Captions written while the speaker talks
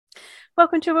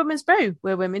Welcome to Women's Brew,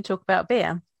 where women talk about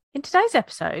beer. In today's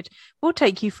episode, we'll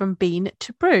take you from bean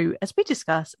to brew as we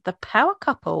discuss the power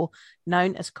couple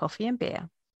known as coffee and beer.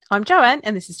 I'm Joanne,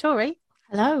 and this is Tori.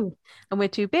 Hello. And we're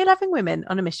two beer-loving women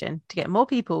on a mission to get more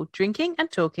people drinking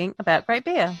and talking about great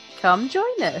beer. Come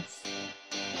join us.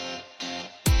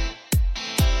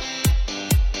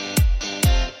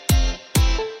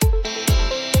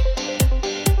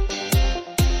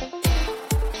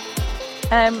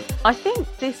 I think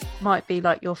this might be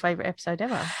like your favourite episode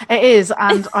ever. It is,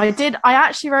 and I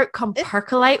actually wrote "Come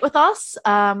Percolate" with us.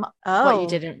 But you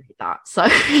didn't read that, so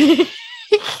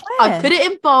I put it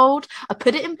in bold. I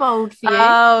put it in bold for you.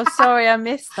 Oh, sorry, I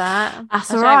missed that.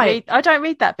 That's all right. I don't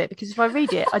read that bit because if I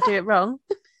read it, I do it wrong.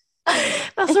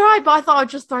 That's all right, but I thought I'd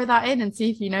just throw that in and see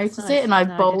if you notice it, and I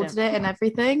bolded it and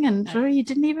everything, and you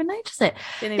didn't even notice it.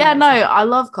 I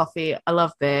love coffee. I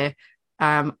love beer.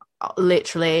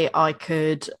 Literally, I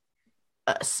could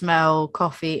smell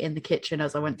coffee in the kitchen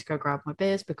as I went to go grab my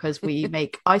beers because we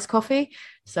make iced coffee.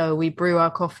 So we brew our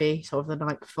coffee sort of the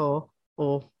night before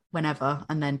or whenever,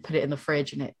 and then put it in the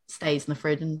fridge, and it stays in the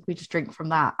fridge, and we just drink from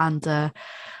that. And I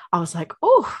was like,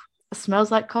 oh, it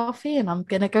smells like coffee, and I'm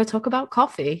gonna go talk about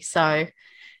coffee. So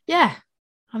yeah,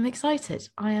 I'm excited.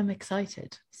 I am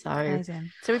excited. So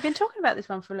we've been talking about this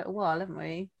one for a little while, haven't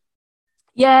we?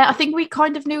 Yeah, I think we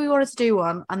kind of knew we wanted to do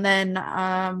one, and then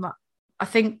I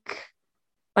think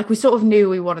like we sort of knew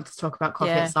we wanted to talk about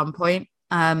coffee at some point.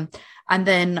 And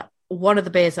then one of the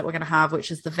beers that we're going to have,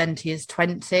 which is the Ventiers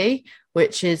 20,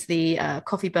 which is the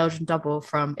coffee Belgian double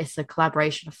it's a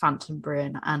collaboration of Phantom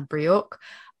Brewing and Brioc.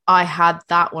 I had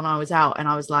that when I was out, and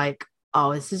I was like,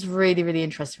 oh, this is really, really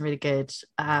interesting, really good.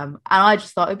 And I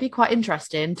just thought it'd be quite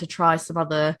interesting to try some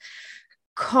other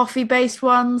coffee-based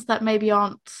ones that maybe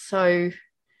aren't so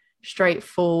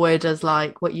straightforward as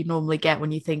like what you normally get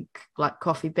when you think like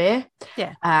coffee beer.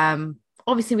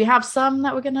 Obviously we have some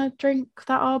that we're gonna drink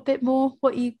that are a bit more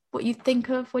what you think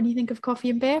of when you think of coffee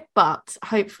and beer, but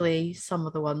hopefully some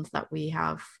of the ones that we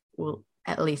have will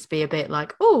at least be a bit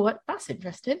like, oh, that's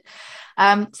interesting.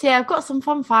 I've got some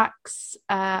fun facts.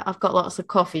 I've got lots of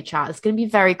coffee chat. It's going to be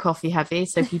very coffee heavy,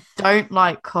 so if you don't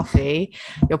like coffee,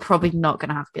 you're probably not going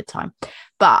to have a good time.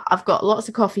 But I've got lots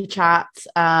of coffee chat,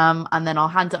 and then I'll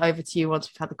hand it over to you once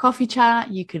we've had the coffee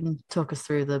chat. You can talk us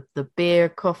through the beer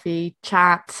coffee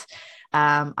chat,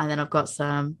 and then I've got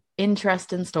some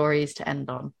interesting stories to end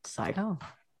on. So I'm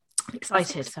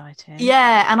excited.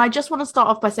 Yeah, and I just want to start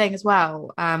off by saying as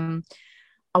well,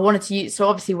 I wanted to use, so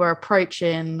obviously we're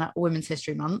approaching Women's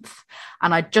History Month,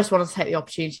 and I just wanted to take the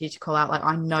opportunity to call out, like,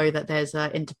 I know that there's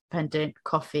an independent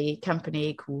coffee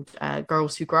company called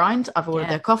Girls Who Grind. I've ordered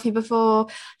their coffee before.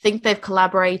 I think they've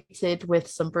collaborated with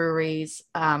some breweries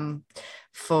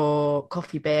for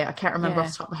coffee beer. I can't remember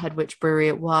off the top of my head which brewery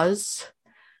it was.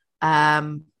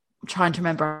 I'm trying to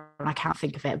remember and I can't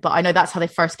think of it, but I know that's how they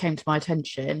first came to my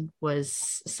attention,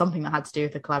 was something that had to do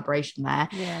with the collaboration there.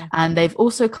 And they've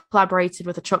also collaborated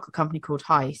with a chocolate company called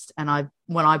Heist, and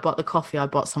when I bought the coffee, I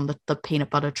bought some of the peanut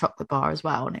butter chocolate bar as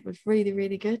well, and it was really,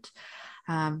 really good.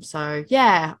 I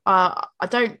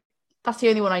don't, that's the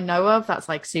only one I know of that's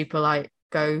like super like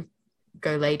go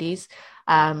ladies.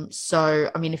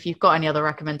 So I mean, if you've got any other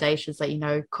recommendations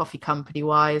that coffee company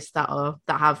wise that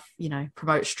have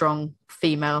promote strong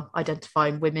female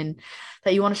identifying women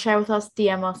that you want to share with us,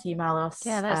 DM us, email us,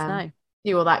 let us know,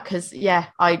 do all that, because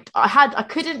I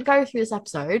couldn't go through this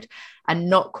episode and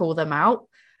not call them out,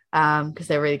 because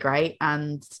they're really great,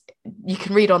 and you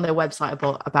can read on their website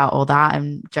about all that.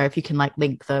 And Joe, if you can like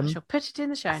link them, she'll put it in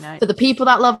the show notes for the people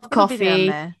that love coffee,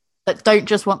 that don't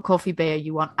just want coffee beer,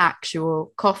 you want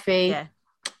actual coffee.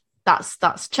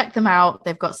 That's check them out.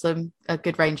 They've got a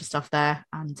good range of stuff there,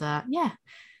 and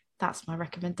that's my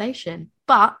recommendation.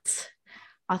 But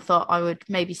I thought I would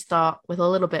maybe start with a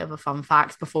little bit of a fun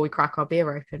fact before we crack our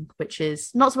beer open, which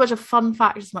is not so much a fun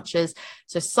fact as much as,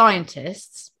 so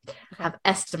scientists have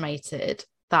estimated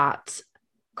that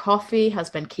coffee has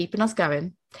been keeping us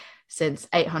going since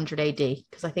 800 AD,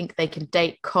 because I think they can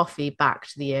date coffee back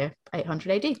to the year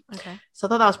 800 AD. So I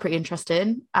thought that was pretty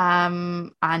interesting.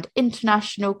 And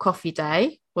International Coffee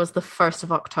Day was the 1st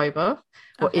of October,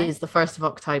 or is the 1st of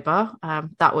October.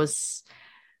 That was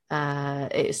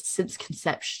it's since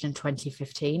conception in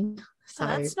 2015. So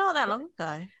that's not that long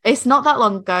ago. It's not that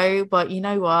long ago, but you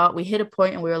know what? We hit a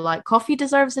point and we were like, coffee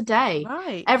deserves a day.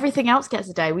 Right. Everything else gets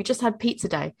a day. We just had pizza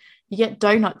day. You get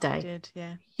donut day.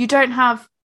 You don't have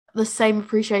the same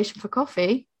appreciation for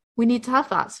coffee. We need to have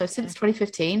that. So since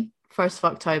 2015, 1st of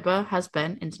October has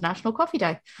been International Coffee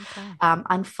Day.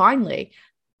 And finally,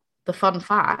 the fun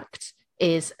fact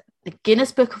is The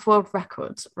Guinness Book of World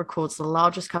Records records the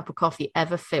largest cup of coffee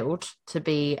ever filled to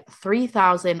be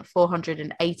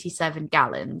 3,487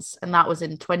 gallons. And that was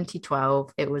in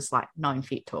 2012. It was like 9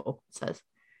 feet tall, it says.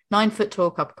 9-foot tall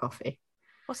cup of coffee.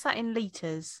 What's that in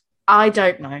litres? I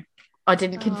don't know. I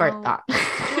didn't convert that.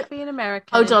 Would be in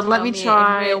American. Hold on, let me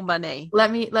try. Real money.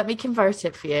 Let me convert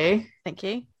it for you. Thank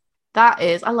you. That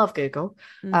is, I love Google.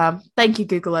 Thank you,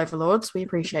 Google overlords. We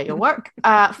appreciate your work.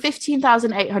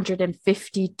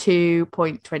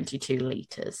 15,852.22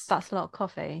 litres. That's a lot of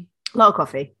coffee. A lot of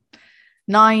coffee.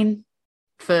 9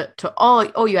 foot tall.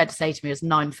 All you had to say to me was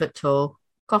 9 foot tall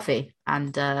coffee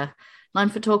and 9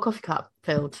 foot tall coffee cup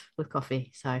filled with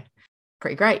coffee. So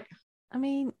pretty great. I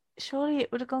mean, surely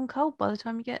it would have gone cold by the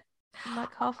time you get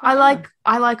like halfway. I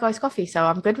like iced coffee, so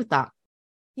I'm good with that.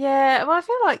 Yeah, well, I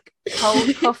feel like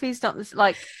cold coffee's not this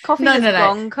like coffee that's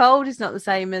gone cold is not the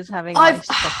same as having iced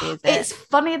coffee, is it? It's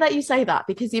funny that you say that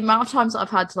because the amount of times that I've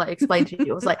had to like explain to you,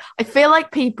 it was like I feel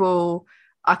like people,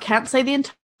 I can't say the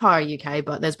entire UK,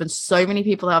 but there's been so many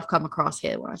people that I've come across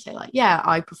here when I say like, yeah,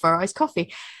 I prefer iced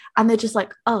coffee. And they're just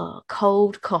like, oh,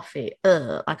 cold coffee.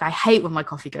 Like I hate when my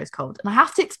coffee goes cold. And I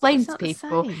have to explain to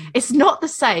people, it's not the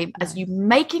same as you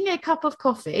making a cup of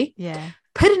coffee,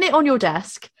 putting it on your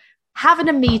desk, having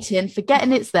a meeting,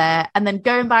 forgetting it's there, and then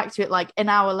going back to it like an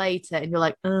hour later and you're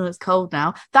like, oh, it's cold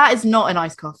now. That is not an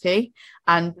iced coffee.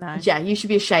 And yeah, you should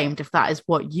be ashamed if that is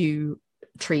what you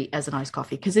treat as an iced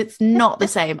coffee because it's not the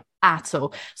same at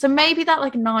all. So maybe that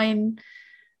like 9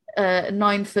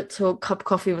 foot tall cup of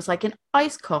coffee was like an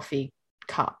iced coffee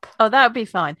cup. Oh, that would be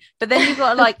fine. But then you've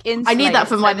got to like insulate. I need that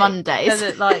for my Mondays.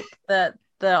 So that like the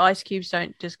ice cubes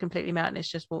don't just completely melt and it's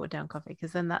just watered down coffee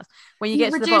because then that's when you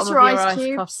get to the bottom of your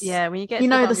ice coffee. Yeah, when you get to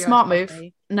the smart move.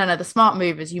 No, the smart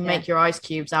move is you make your ice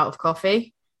cubes out of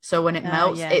coffee. So when it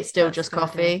melts, it's still just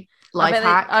coffee. Life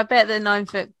hack. I bet the 9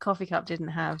 foot coffee cup didn't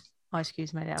have ice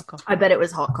cubes made out of coffee. I bet it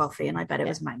was hot coffee and I bet it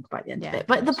was mango by the end of it.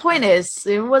 But the point is,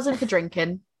 it wasn't for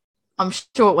drinking. I'm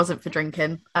sure it wasn't for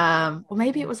drinking. Or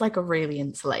maybe it was like a really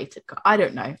insulated cup. I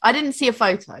don't know. I didn't see a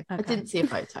photo. Okay. I didn't see a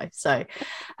photo. So,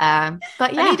 but yeah.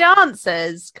 I need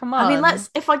answers. Come on. I mean,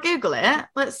 if I Google it,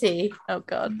 let's see. Oh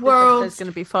God. World's It's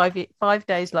going to be 5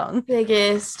 days long.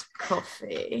 Biggest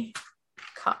coffee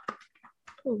cup.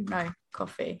 Oh no,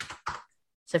 coffee.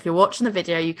 So if you're watching the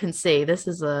video, you can see this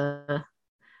is a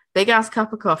big ass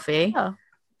cup of coffee. Oh.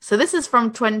 So this is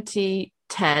from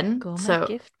 2010. Gourmet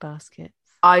gift basket.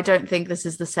 I don't think this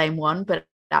is the same one, but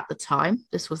at the time,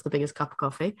 this was the biggest cup of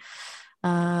coffee.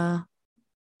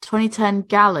 2010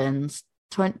 gallons,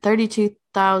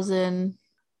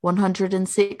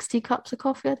 32,160 cups of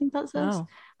coffee, I think that says. Oh.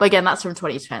 But again, that's from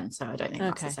 2010, so I don't think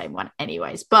that's the same one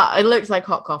anyways. But it looks like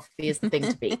hot coffee is the thing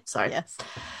to beat. So, yes.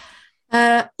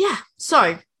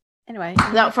 So, anyway,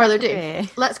 without further ado,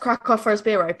 let's crack our first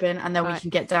beer open and then we can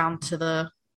get down to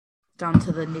the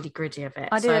nitty gritty of it.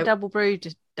 I did a double brew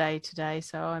day today,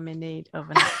 so I'm in need of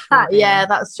an actual yeah,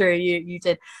 that's true. You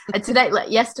did. And today,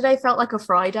 yesterday felt like a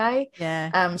Friday.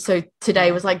 Yeah. So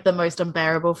today was like the most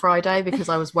unbearable Friday because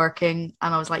I was working,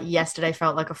 and I was like, yesterday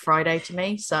felt like a Friday to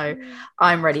me. So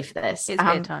I'm ready for this. It's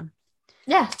beer time.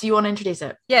 Yeah. Do you want to introduce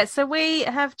it? Yeah. So we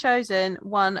have chosen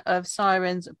one of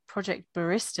Siren's Project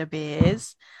Barista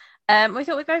beers. We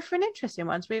thought we'd go for an interesting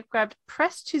one. So we've grabbed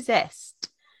Press to Zest,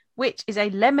 which is a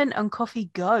lemon and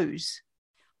coffee goes.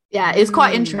 Yeah, it's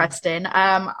quite interesting.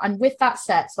 And with that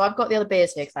set, so I've got the other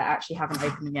beers here because I actually haven't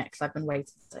opened them yet because I've been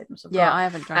waiting to open them. So I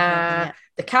haven't drank them yet.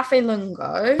 The Cafe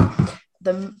Lungo,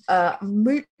 the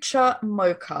Mucha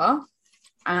Mocha,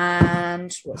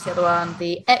 and what's the other one?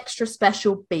 The Extra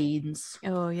Special Beans.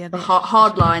 Oh, yeah. The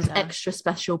hard lines, Extra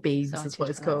Special Beans is what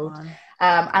it's called. And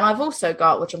I've also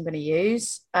got, which I'm going to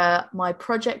use, my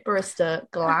Project Barista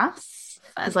glass.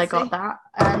 Because I got that,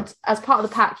 and as part of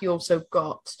the pack you also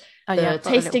got the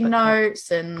tasting notes,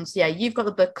 and you've got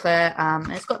the booklet, and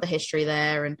it's got the history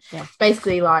there, and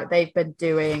basically like they've been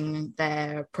doing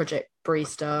their Project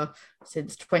Barista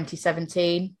since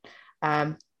 2017.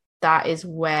 That is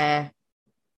where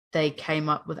they came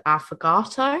up with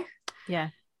Affogato.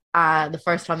 The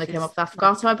first time they came up with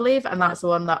Affogato, I believe, and that's the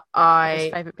one that I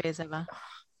favorite beers ever.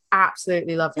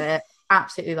 Absolutely loved it.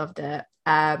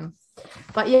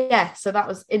 But yeah, so that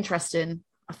was interesting,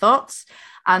 I thought.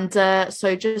 And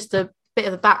so just a bit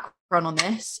of the background on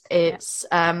this. It's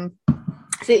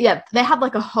they had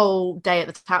like a whole day at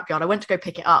the tap yard. I went to go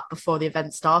pick it up before the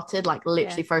event started, like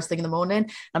literally first thing in the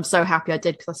morning. I'm so happy I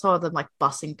did because I saw them like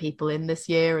bussing people in this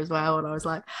year as well. And I was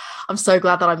like, I'm so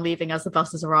glad that I'm leaving as the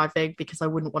bus is arriving because I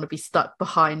wouldn't want to be stuck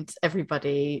behind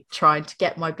everybody trying to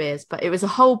get my beers. But it was a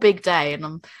whole big day,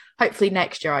 and hopefully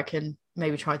next year I can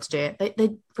maybe try to do it. They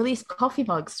released coffee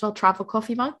mugs, well, travel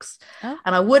coffee mugs. Oh.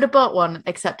 And I would have bought one,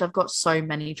 except I've got so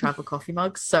many travel coffee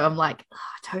mugs. So I'm like,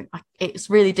 it's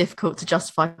really difficult to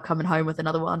justify coming home with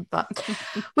another one, but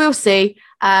we'll see.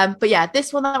 But yeah,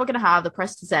 this one that we're going to have, the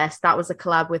Press to Zest, that was a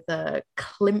collab with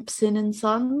Klimpson and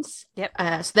Sons. Yep.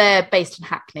 So they're based in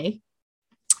Hackney.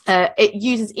 It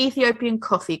uses Ethiopian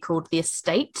coffee called the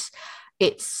Estate.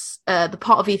 It's the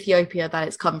part of Ethiopia that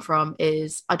it's come from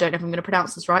is, I don't know if I'm going to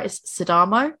pronounce this right, it's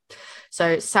Sidamo. So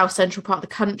it's south central part of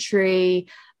the country.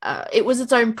 It was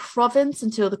its own province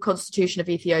until the Constitution of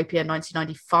Ethiopia in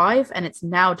 1995, and it's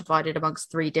now divided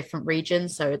amongst 3 different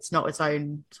regions. So it's not its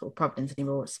own sort of province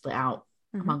anymore, it's split out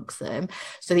amongst them.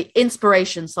 So the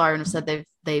inspiration Siren have said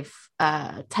they've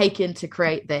taken to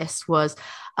create this was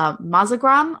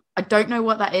Mazagran. I don't know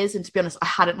what that is, and to be honest, I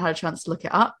hadn't had a chance to look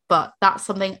it up, but that's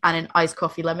something. And an iced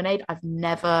coffee lemonade.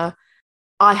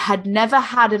 I had never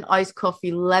had an iced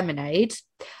coffee lemonade,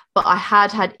 but I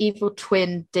had Evil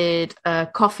Twin did a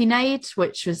Coffeenade,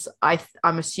 which was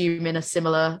I'm assuming a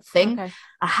similar thing. Okay.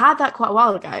 I had that quite a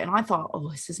while ago, and I thought, oh,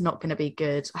 this is not going to be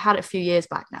good. I had it a few years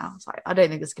back now. It's like, I don't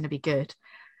think this is going to be good.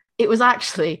 It was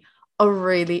actually a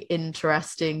really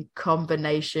interesting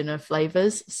combination of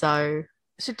flavors. So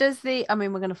does we're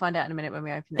going to find out in a minute when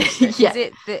we open this. Yeah.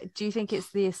 Do you think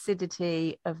it's the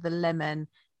acidity of the lemon,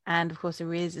 and of course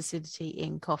there is acidity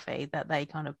in coffee, that they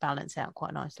kind of balance out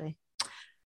quite nicely?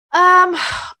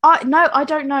 I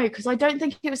don't know, because I don't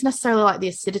think it was necessarily like the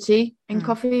acidity in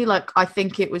coffee. Like, I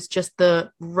think it was just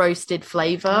the roasted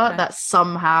flavor that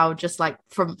somehow, just like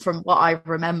from what I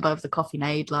remember of the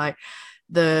Coffeenade, like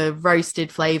the roasted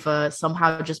flavor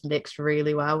somehow just mixed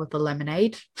really well with the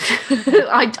lemonade.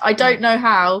 I don't know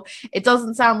how. It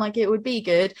doesn't sound like it would be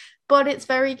good, but it's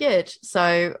very good.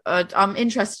 So I'm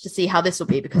interested to see how this will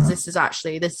be, because this is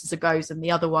a goes and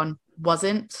the other one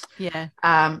wasn't. Yeah.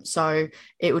 So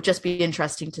it would just be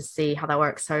interesting to see how that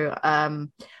works. So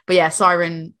but yeah,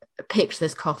 Siren picked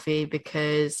this coffee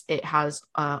because it has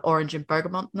orange and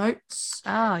bergamot notes.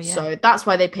 Oh yeah. So that's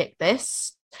why they picked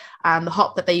this. And the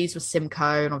hop that they used was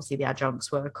Simcoe, and obviously the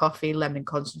adjuncts were coffee, lemon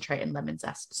concentrate, and lemon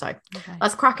zest. So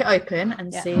let's crack it open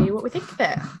and see what we think of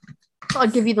it. I'll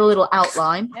give you the little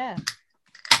outline. Yeah.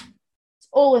 It's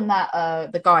all in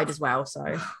that the guide as well. So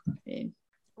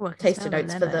taster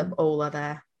notes for them all are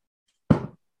there.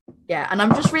 Yeah, and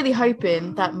I'm just really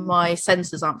hoping that my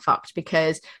sensors aren't fucked,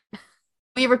 because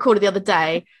we recorded the other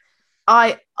day.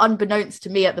 I, unbeknownst to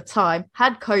me at the time,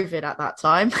 had COVID at that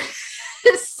time.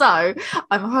 So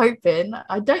I'm hoping,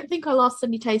 I don't think I lost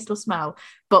any taste or smell,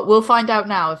 but we'll find out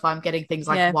now if I'm getting things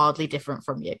like wildly different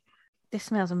from you. This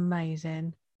smells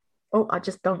amazing. Oh, I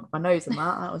just dunked my nose in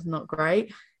that. That was not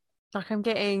great. Like, I'm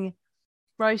getting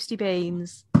roasty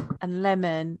beans and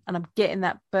lemon, and I'm getting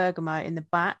that bergamot in the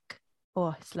back.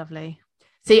 Oh, it's lovely.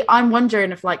 See, I'm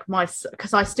wondering if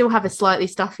because I still have a slightly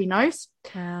stuffy nose,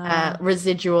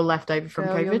 residual left over from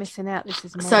COVID. You're missing out. This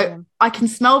is amazing. So I can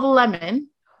smell the lemon,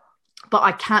 but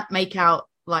I can't make out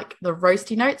like the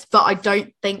roasty notes. But I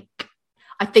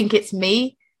think it's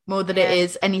me more than it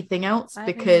is anything else,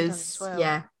 because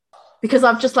because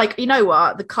I've just like, you know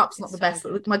what, the cup's not the best.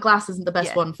 Good. My glass isn't the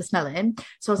best one for smelling.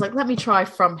 So I was like, let me try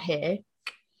from here.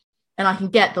 And I can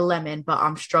get the lemon, but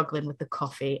I'm struggling with the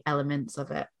coffee elements of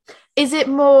it. Is it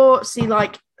more, so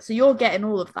you're getting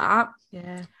all of that.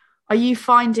 Yeah. Are you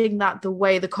finding that the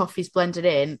way the coffee's blended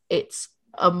in, it's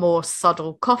a more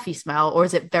subtle coffee smell, or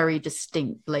is it very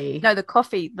distinctly? No, the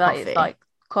coffee, like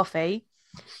coffee.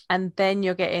 And then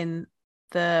you're getting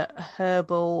the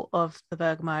herbal of the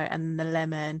bergamot and the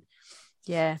lemon.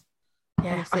 Yeah.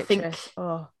 Yeah. I think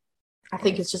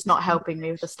it's just not helping me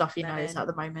with the stuffy nose at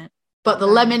the moment. But the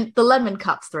lemon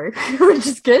cuts through, which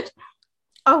is good.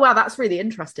 Oh wow, that's really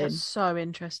interesting. That's so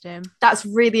interesting. That's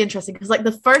really interesting, because like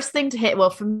the first thing to hit,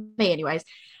 well, for me anyways,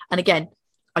 and again,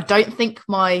 I don't think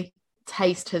my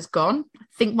taste has gone. I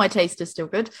think my taste is still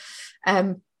good.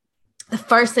 The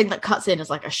first thing that cuts in is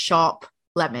like a sharp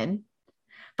lemon,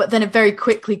 but then it very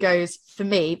quickly goes to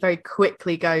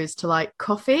like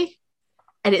coffee,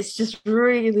 and it's just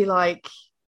really like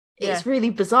it's really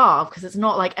bizarre, because it's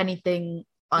not like anything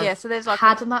so there's like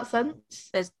had in that sense.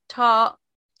 There's tart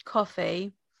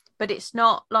coffee, but it's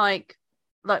not like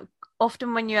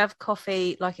often when you have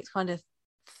coffee, like it's kind of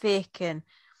thick and,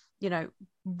 you know,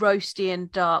 roasty and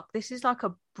dark. This is like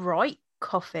a bright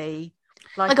coffee,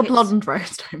 like a blonde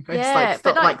roast almost. Yeah,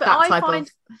 but I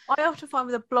often find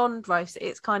with a blonde roast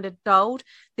it's kind of dulled.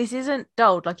 This isn't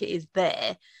dulled, like it is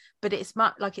there, but it's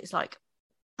like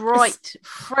bright,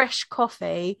 fresh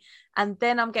coffee, and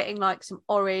then I'm getting like some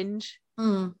orange.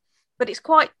 But it's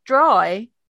quite dry.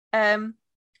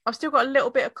 I've still got a little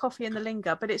bit of coffee in the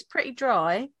linger, but it's pretty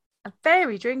dry and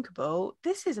very drinkable.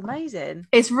 This is amazing.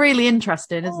 It's really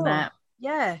interesting, isn't it?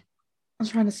 Yeah. I'm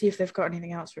trying to see if they've got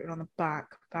anything else written on the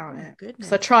back about it. Goodness.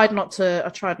 So I tried not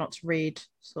to read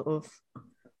sort of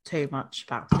too much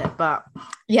about it, but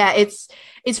yeah, it's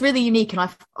really unique, and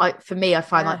I for me, I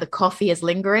find like the coffee is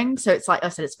lingering. So it's like I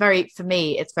said, it's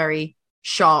very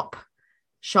sharp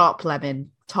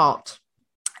lemon tart,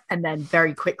 and then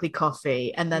very quickly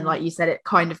coffee, and then like you said, it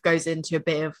kind of goes into a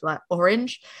bit of like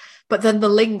orange, but then the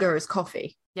linger is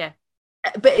coffee. Yeah,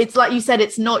 but it's like you said,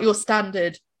 it's not your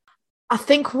standard. I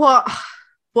think what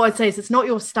I'd say is it's not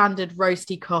your standard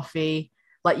roasty coffee,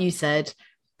 like you said,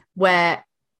 where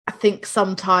I think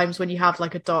sometimes when you have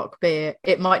like a dark beer,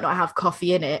 it might not have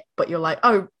coffee in it, but you're like,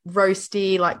 oh,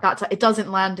 roasty, like that. It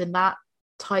doesn't land in that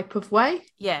type of way.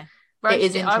 Yeah. Roasted. It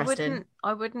is interesting.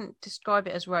 I wouldn't describe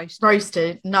it as roasted.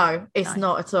 Roasted. No, it's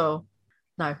not at all.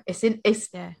 No, it's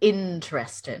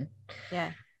interesting.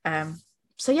 Yeah.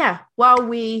 So yeah, while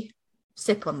we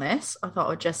sip on this, I thought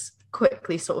I'd just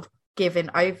quickly sort of give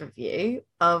an overview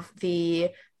of the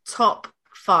top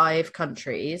 5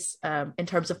 countries in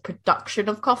terms of production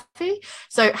of coffee.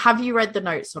 So have you read the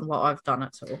notes on what I've done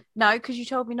at all? No, because you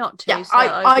told me not to. Yeah, so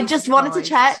I just wanted to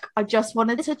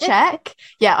check.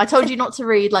 Yeah, I told you not to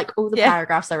read like all the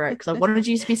paragraphs I wrote because I wanted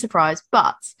you to be surprised,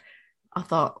 but I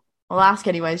thought I'll ask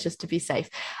anyways just to be safe.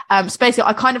 So basically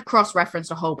I kind of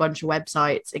cross-referenced a whole bunch of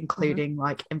websites, including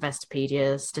like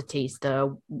Investopedia,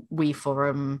 Statista,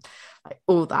 WeForum, like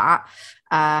all that.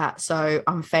 So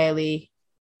I'm fairly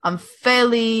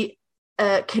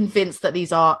convinced that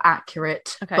these are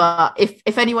accurate. Okay. But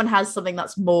if anyone has something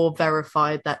that's more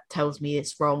verified that tells me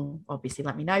it's wrong, obviously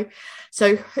let me know.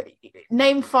 So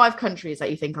name 5 countries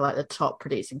that you think are like the top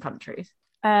producing countries.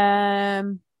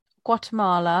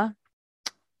 Guatemala,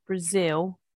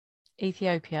 Brazil,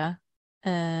 Ethiopia.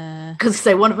 Because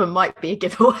say one of them might be a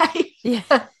giveaway.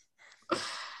 Yeah.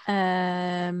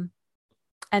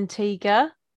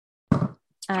 Antigua.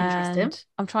 And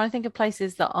I'm trying to think of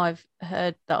places that I've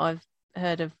heard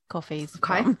of coffees.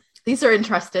 Okay. From. These are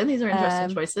interesting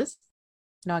choices.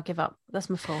 No, I give up. That's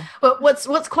my 4. But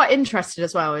what's quite interesting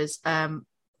as well is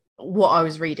what I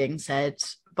was reading said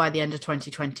by the end of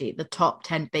 2020, the top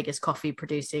 10 biggest coffee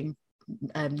producing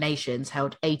nations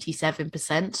held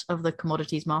 87% of the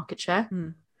commodities market share.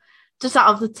 Just out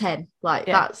of the 10.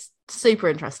 That's super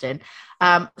interesting.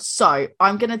 So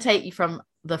I'm going to take you from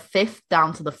the 5th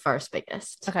down to the 1st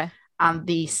biggest. Okay. And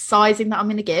the sizing that I'm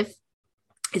going to give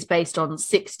is based on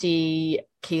 60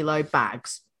 kilo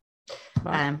bags.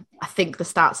 Right. I think the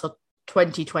stats are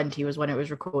 2020 was when it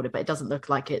was recorded, but it doesn't look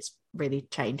like it's really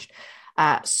changed.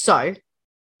 So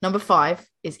number 5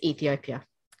 is Ethiopia.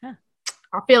 Yeah.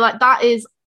 I feel like that is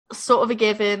sort of a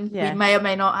given. Yeah. We may or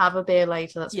may not have a beer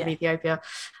later that's from Ethiopia.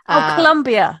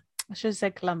 Colombia. I should have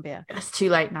said Colombia. It's too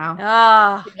late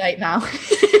now. Too late now.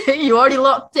 You already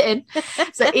locked it in.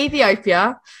 So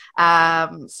Ethiopia,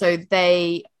 so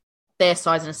they're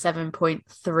sizing a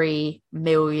 7.3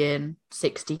 million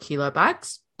 60 kilo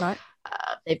bags. Right.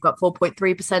 They've got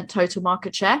 4.3% total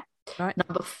market share. Right.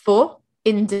 Number 4,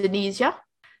 Indonesia.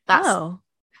 That's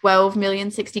 12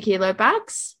 million 60 kilo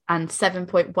bags and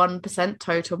 7.1%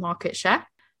 total market share.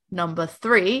 Number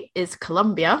 3 is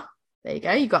Colombia. There you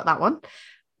go. You got that one.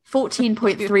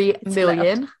 14.3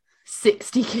 million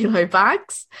 60 kilo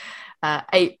bags,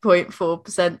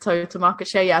 8.4% total market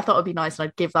share. Yeah, I thought it'd be nice and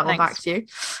I'd give that one back to you.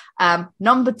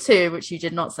 Number 2, which you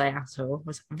did not say at all,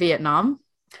 was Vietnam.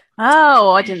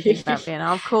 Oh, I didn't think about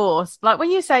Vietnam, of course. Like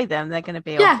when you say them, they're going to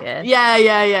be obvious.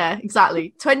 Yeah,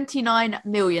 exactly. 29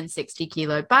 million 60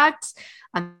 kilo bags,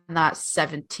 and that's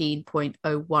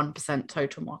 17.01%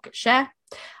 total market share.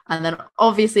 And then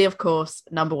obviously, of course,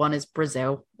 number 1 is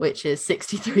Brazil, which is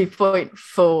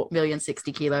 63.4 million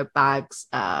 60 kilo bags,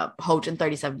 holding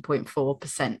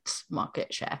 37.4%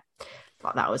 market share.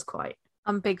 But that was quite.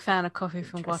 I'm a big fan of coffee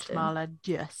from Guatemala,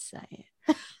 just saying.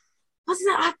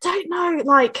 I don't know.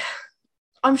 Like,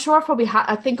 I'm sure I've probably had,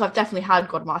 I think I've definitely had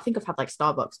Guatemala. I think I've had like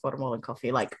Starbucks Guatemalan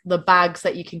coffee, like the bags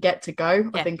that you can get to go. Yeah.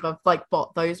 I think I've like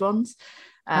bought those ones.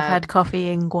 I've had coffee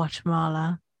in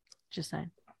Guatemala, just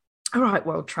saying. All right,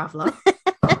 world traveller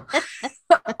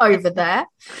over there.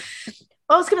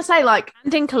 I was going to say, like,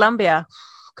 and in Colombia,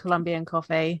 Colombian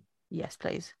coffee. Yes,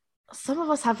 please. Some of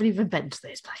us haven't even been to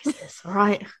those places. All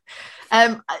right.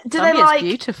 Do they like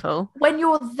beautiful? When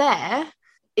you're there,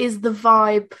 is the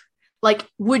vibe like?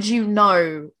 Would you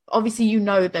know? Obviously, you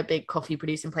know they're big coffee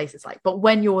producing places, like. But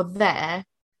when you're there,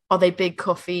 are they big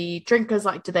coffee drinkers?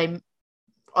 Like, do they?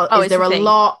 Is there a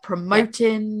lot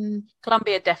promoting? Yeah.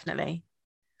 Colombia, definitely.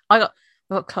 I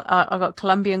got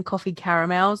Colombian coffee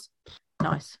caramels.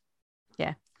 Nice.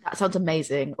 That sounds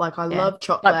amazing. Like I love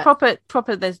chocolate. Like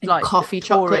proper. There's like coffee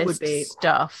chocolate would be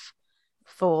stuff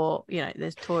for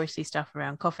there's touristy stuff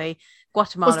around coffee.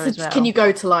 Guatemala as well. Can you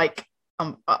go to like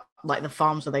the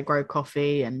farms where they grow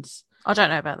coffee? And I don't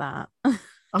know about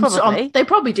that. They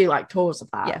probably do like tours of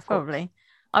that. Yeah, probably.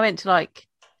 I went to like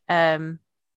the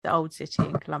old city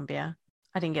in Colombia.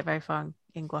 I didn't get very far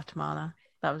in Guatemala.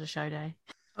 That was a show day.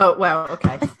 Oh well,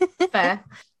 okay, fair.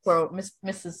 Well,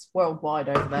 Mrs. Worldwide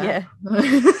over there.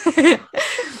 Yeah.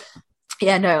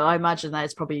 Yeah, no, I imagine that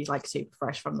it's probably like super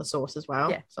fresh from the source as well.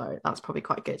 Yeah. So that's probably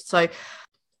quite good. So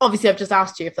obviously I've just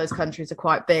asked you if those countries are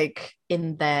quite big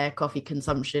in their coffee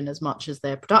consumption as much as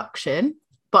their production.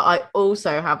 But I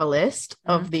also have a list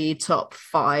of the top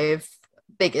 5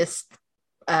 biggest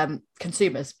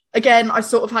consumers. Again, I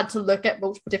sort of had to look at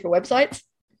multiple different websites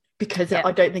because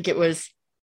I don't think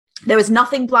there was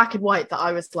nothing black and white that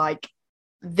I was like,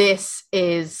 this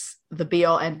is the be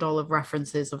all end all of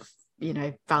references of,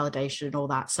 validation and all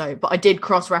that. So, but I did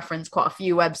cross-reference quite a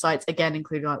few websites, again,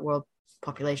 including like World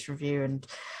Population Review. And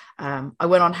I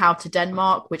went on How to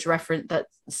Denmark, which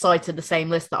cited the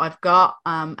same list that I've got.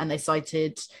 And they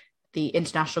cited the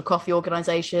International Coffee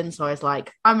Organization. So I was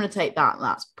like, I'm going to take that. And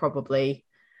that's probably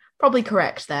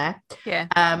correct there.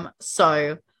 Yeah.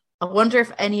 So I wonder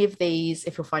if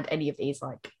you'll find any of these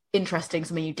like interesting,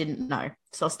 something you didn't know.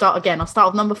 So I'll start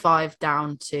with number 5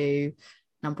 down to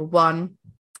number 1,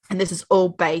 and this is all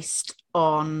based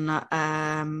on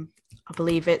I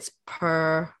believe it's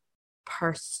per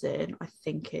person, I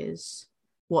think is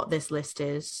what this list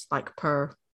is, like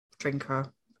per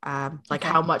drinker, like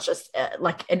how much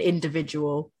like an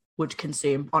individual would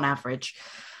consume on average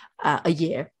a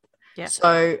year.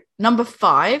 So number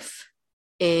 5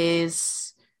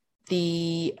 is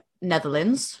the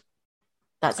Netherlands.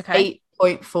 That's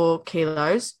 8.4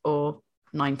 kilos or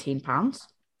 19 pounds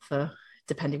for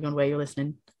depending on where you're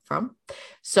listening from.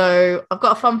 So I've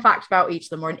got a fun fact about each of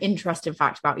them, or an interesting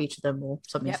fact about each of them, or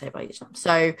something to say about each of them.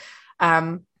 So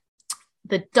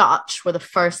the Dutch were the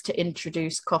first to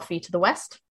introduce coffee to the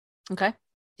West. Okay.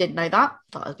 Didn't know that.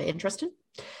 Thought that was a bit interesting.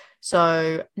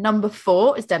 So number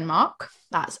 4 is Denmark.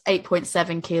 That's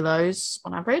 8.7 kilos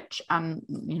on average and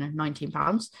 19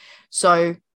 pounds.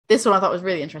 So this one I thought was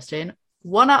really interesting.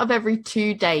 1 out of every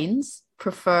 2 Danes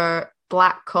prefer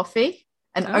black coffee,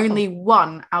 and only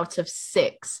 1 out of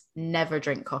 6 never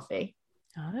drink coffee.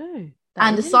 Oh.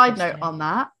 And a side note on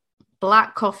that,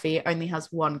 black coffee only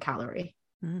has 1 calorie.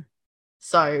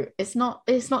 So it's not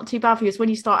too bad for you. It's when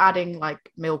you start adding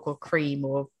like milk or cream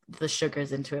or the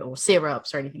sugars into it, or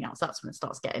syrups or anything else, that's when it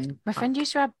starts getting. My friend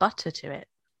used to add butter to it.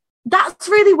 That's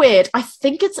really weird. I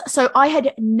think I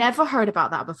had never heard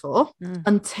about that before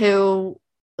until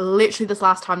literally this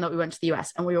last time that we went to the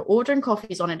US, and we were ordering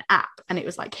coffees on an app, and it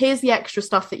was like, here's the extra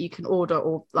stuff that you can order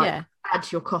or like add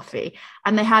to your coffee,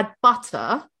 and they had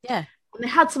butter, and they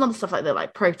had some other stuff like that,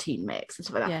 like protein mix and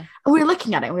stuff like that, and we were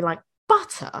looking at it and we were like,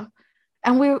 butter,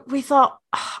 and we thought,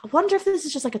 I wonder if this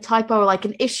is just like a typo or like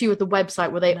an issue with the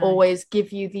website where they always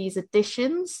give you these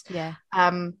additions.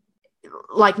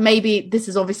 Like maybe this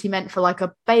is obviously meant for like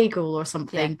a bagel or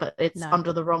something, but it's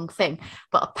under the wrong thing.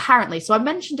 But apparently, so I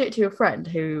mentioned it to a friend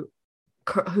who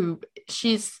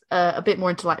she's a bit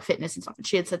more into like fitness and stuff, and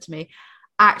she had said to me,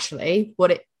 actually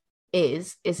what it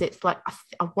is it's like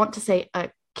I want to say a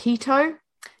keto thing.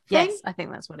 Yes, I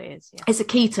think that's what it is. It's a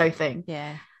keto thing.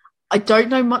 I don't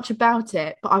know much about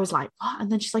it, but I was like, what?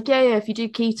 And then she's like, yeah, if you do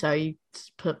keto you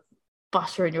just put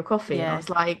butter in your coffee. And I was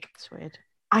like, it's weird.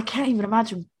 I can't even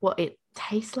imagine what it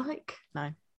tastes like.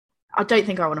 No. I don't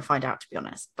think I want to find out, to be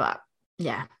honest. But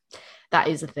yeah, that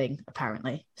is a thing,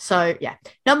 apparently. So yeah.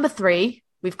 Number 3,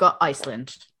 we've got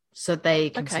Iceland. So they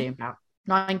consume about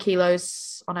 9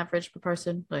 kilos on average per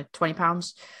person, like 20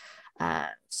 pounds.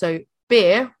 So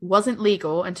beer wasn't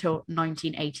legal until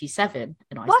 1987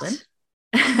 in Iceland.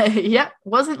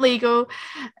 Wasn't legal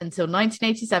until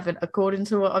 1987, according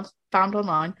to what I've found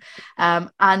online.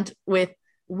 And with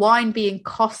wine being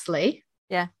costly,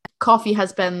 coffee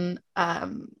has been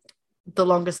the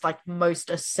longest, like most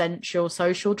essential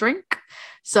social drink.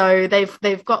 So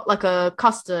they've got like a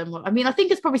custom. I mean, I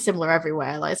think it's probably similar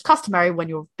everywhere. Like it's customary when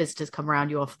your visitors come around,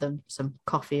 you offer them some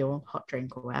coffee or hot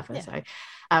drink or whatever. So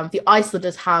the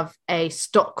Icelanders have a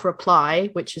stock reply,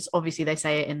 which is obviously they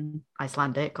say it in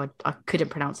Icelandic. I couldn't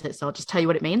pronounce it, so I'll just tell you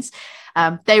what it means.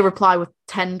 They reply with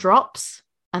 10 drops,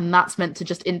 and that's meant to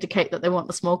just indicate that they want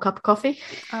the small cup of coffee.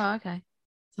 Oh, okay.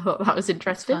 I thought that was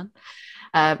interesting.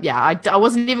 I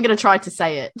wasn't even going to try to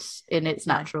say it in its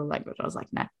natural language. I was like,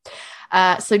 no.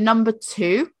 So number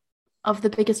 2 of the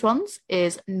biggest ones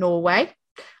is Norway.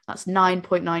 That's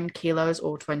 9.9 kilos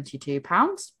or 22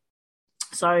 pounds.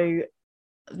 So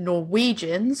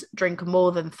Norwegians drink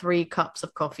more than 3 cups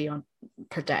of coffee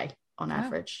per day on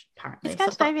average, apparently.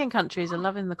 The Scandinavian countries are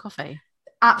loving the coffee.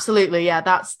 Absolutely, yeah.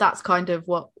 That's kind of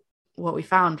what we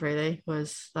found, really.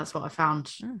 That's what I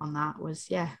found on that was,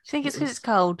 yeah. Do you think it's because it's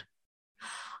cold?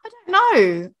 I don't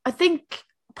know. I think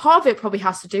part of it probably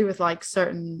has to do with like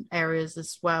certain areas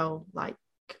as well, like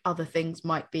other things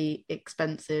might be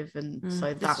expensive, and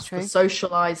so that's the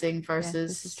socializing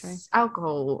versus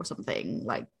alcohol or something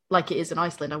like it is in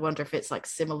Iceland. I wonder if it's like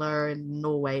similar in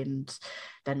Norway and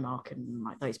Denmark and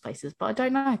like those places, but I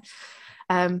don't know.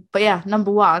 But yeah,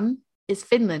 number 1 is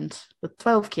Finland with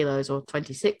 12 kilos or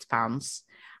 26 pounds,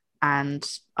 and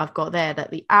I've got there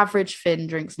that the average Finn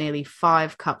drinks nearly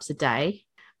 5 cups a day,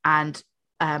 and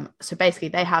so basically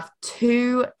they have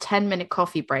 2 10-minute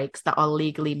coffee breaks that are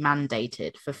legally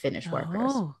mandated for Finnish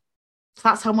workers. So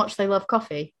that's how much they love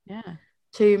coffee. Yeah.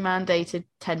 2 mandated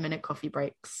 10-minute coffee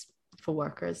breaks for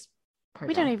workers per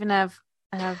day. Don't even have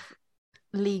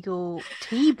legal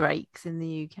tea breaks in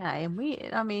the UK,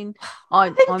 and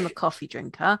I'm a coffee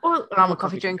drinker. Well, I'm a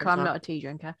coffee drinker. I'm not a tea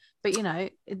drinker, but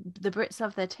the Brits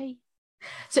love their tea.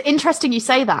 So interesting you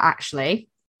say that, actually,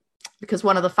 because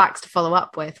one of the facts to follow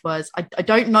up with was I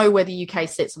don't know where the UK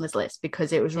sits on this list,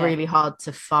 because it was really hard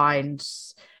to find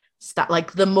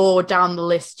like the more down the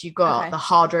list you got, the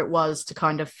harder it was to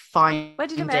kind of find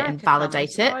it and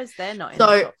validate it. Why is there not in so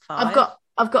the top 5?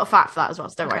 I've got a fact for that as well,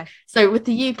 so don't worry. So with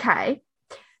the UK,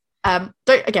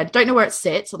 don't know where it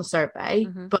sits on the survey,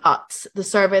 but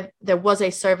there was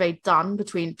a survey done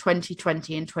between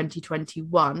 2020 and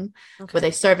 2021 where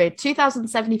they surveyed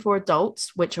 2,074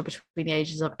 adults, which are between the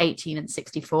ages of 18 and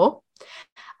 64,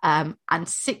 and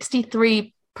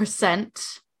 63%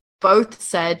 both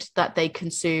said that they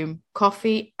consume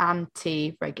coffee and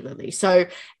tea regularly. So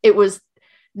it was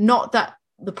not that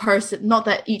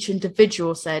each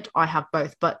individual said I have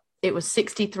both, but it was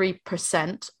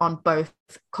 63% on both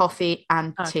coffee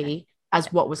and tea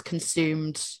as what was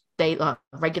consumed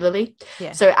regularly.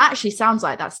 Yeah. So it actually sounds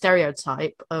like that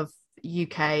stereotype of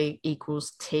UK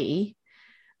equals tea.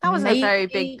 That wasn't a very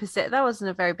big percent. That wasn't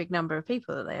a very big number of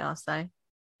people that they asked, though.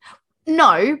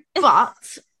 No,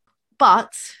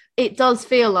 but it does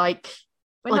feel like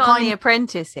we're not on The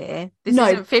Apprentice here. This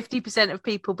isn't 50% of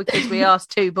people because we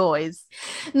asked 2 boys.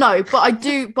 No, but I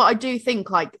do think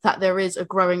like that there is a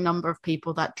growing number of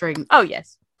people that drink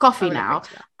coffee now.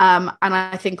 And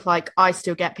I think like I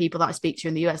still get people that I speak to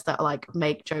in the US that like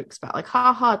make jokes about like,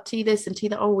 tea this and tea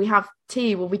that. Oh, we have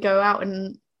tea. Will we go out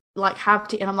and like have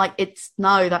tea? And I'm like, that's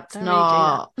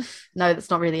not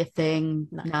really a thing.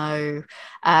 No.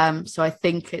 So I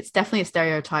think it's definitely a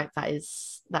stereotype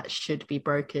that should be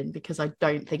broken, because I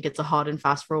don't think it's a hard and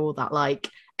fast rule that like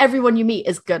everyone you meet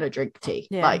is gonna drink tea.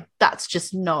 Like that's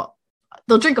just not.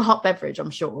 They'll drink a hot beverage,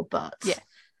 I'm sure, but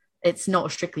it's not a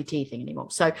strictly tea thing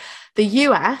anymore. So the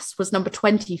US was number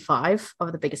 25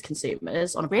 of the biggest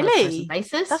consumers on a per person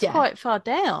basis. That's quite far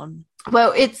down.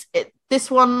 Well, this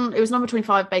one, it was number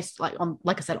 25 based like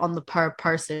I said, on the per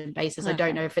person basis. I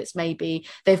don't know if it's maybe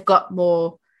they've got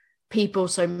more people,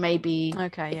 so maybe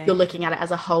if you're looking at it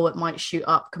as a whole, it might shoot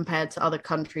up compared to other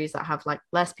countries that have like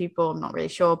less people. I'm not really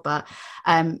sure, but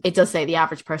it does say the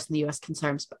average person in the US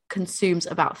consumes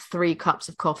about 3 cups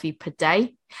of coffee per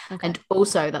day, and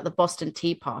also that the Boston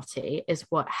Tea Party is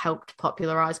what helped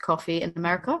popularize coffee in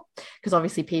America, because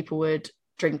obviously people would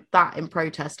drink that in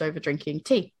protest over drinking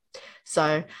tea. So,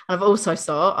 and I've also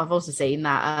seen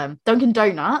that Dunkin'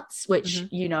 Donuts, which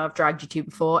I've dragged you to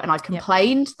before, and I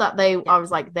complained that I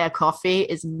was like, their coffee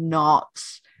is not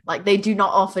like, they do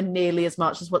not offer nearly as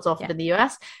much as what's offered in the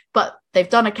US, but they've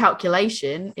done a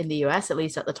calculation in the US, at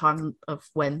least at the time of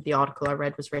when the article I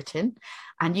read was written,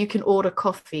 and you can order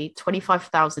coffee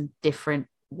 25,000 different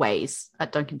ways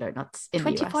at Dunkin' Donuts in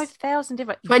 25,000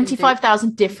 different.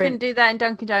 25,000 different. You can do that in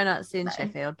Dunkin' Donuts in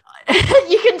Sheffield.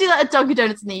 You can do that at Dunkin'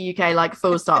 Donuts in the UK, like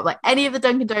full stop. Like any of the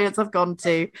Dunkin' Donuts I've gone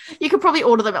to, you could probably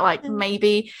order them at like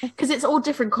maybe, because it's all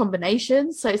different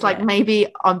combinations. So it's like maybe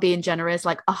I'm being generous,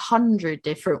 like 100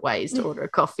 different ways to order a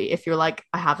coffee. If you're like,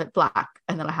 I have it black,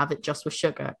 and then I have it just with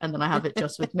sugar, and then I have it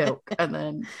just with milk, and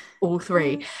then all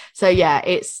 3. So yeah,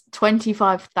 it's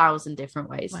 25,000 different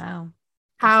ways. Wow.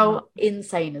 How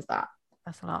insane is that?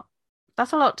 That's a lot.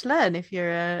 That's a lot to learn if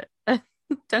you're a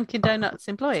Dunkin' Donuts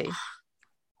employee.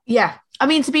 Yeah. I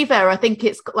mean, to be fair, I think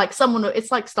it's like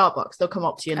it's like Starbucks. They'll come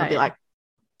up to you and they'll be like,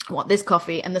 I want this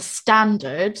coffee. And the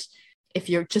standard, if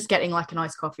you're just getting like an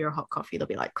iced coffee or a hot coffee, they'll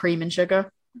be like cream and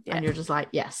sugar. Yeah. And you're just like,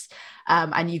 yes.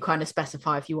 And you kind of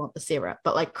specify if you want the syrup.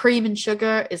 But like cream and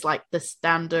sugar is like the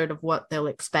standard of what they'll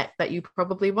expect that you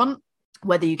probably want.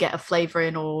 whether you get a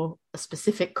flavouring or a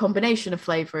specific combination of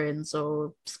flavourings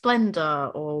or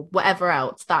Splenda or whatever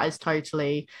else, that is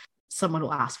totally, someone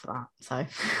will ask for that. So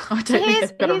I don't think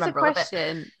they've got to remember all of it. Here's a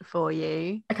question for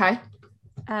you. Okay.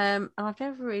 I've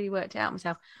never really worked it out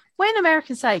myself. When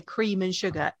Americans say cream and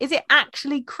sugar, is it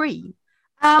actually cream?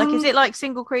 Like, is it like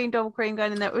single cream, double cream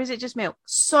going in there, or is it just milk?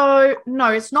 So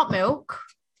no, it's not milk.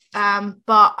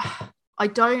 But I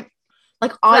don't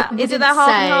like. Is it that half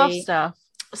and half stuff?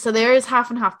 So there is half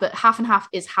and half, but half and half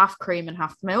is half cream and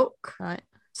half milk. Right.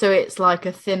 So it's like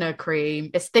a thinner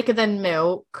cream. It's thicker than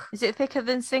milk. Is it thicker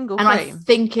than single cream? And I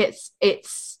think it's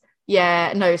it's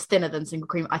thinner than single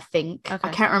cream, I think. Okay.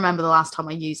 I can't remember the last time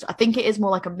I used it. I think it is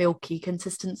more like a milky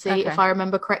consistency, if I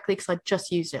remember correctly, because I just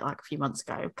used it like a few months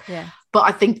ago. Yeah. But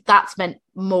I think that's meant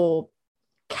more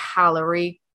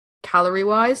calorie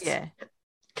wise. Yeah.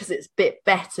 Because it's a bit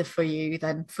better for you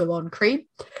than full on cream.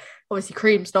 Obviously,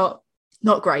 cream's not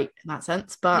great in that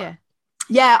sense, but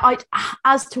I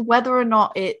as to whether or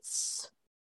not it's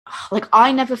like,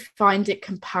 I never find it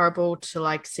comparable to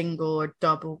like single or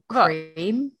double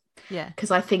cream. Yeah,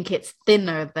 because I think it's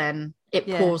thinner than it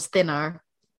pours thinner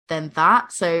than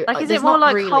that. So like, is it more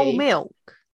like really whole milk?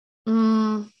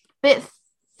 Bit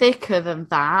thicker than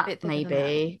that,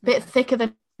 maybe. Bit thicker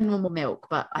than normal milk,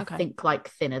 but I think like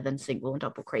thinner than single and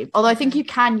double cream. Although I think you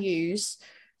can use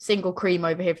single cream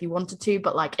over here if you wanted to,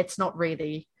 but like it's not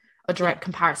really a direct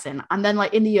comparison. And then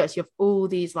like in the US you have all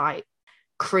these like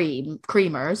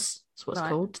creamers, that's what it's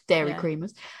called, dairy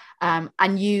creamers,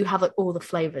 and you have like all the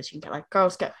flavors. You can get like Girl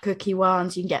Scout cookie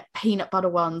ones, you can get peanut butter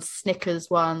ones, Snickers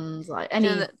ones, like any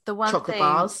the one chocolate thing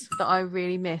bars that I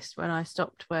really missed when I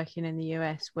stopped working in the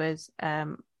US was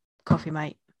Coffee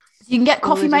Mate. You can get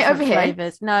Coffee Mate over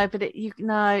flavors. here. No, but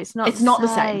it's not. It's not the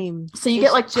same. So you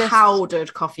get like just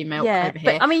powdered coffee milk over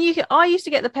here. But I mean, I used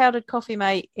to get the powdered Coffee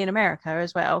Mate in America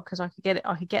as well, because I could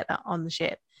get that on the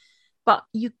ship. But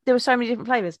there were so many different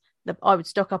flavors. I would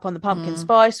stock up on the pumpkin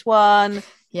spice one.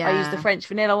 Yeah, I used the French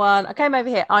vanilla one. I came over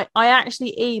here. I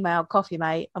actually emailed Coffee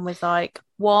Mate and was like,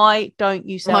 "Why don't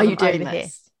you sell them over here?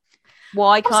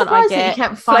 Why can't I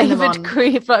get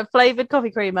flavored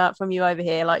coffee creamer from you over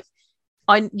here? Like,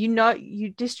 you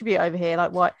distribute over here,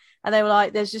 like, what?" And they were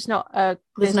like, "There's just not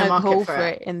there's no call for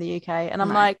it in the UK." And I'm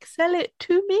like, "Sell it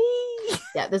to me."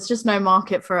 Yeah, there's just no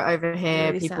market for it over here.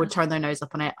 Really people would turn their nose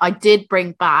up on it. I did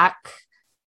bring back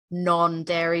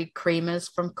non-dairy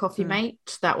creamers from Coffee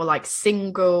Mate that were like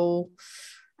single.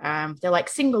 They're like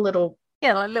single little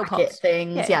like little pots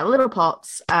things. Yeah, little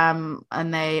pots. And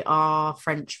they are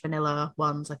French vanilla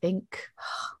ones, I think.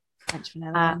 French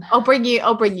vanilla. I'll bring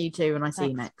you two when I see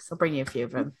you next. I'll bring you a few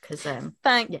of them because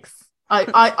thanks. Yes.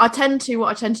 I tend to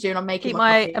do, and I'm making keep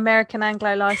my American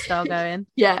Anglo lifestyle going.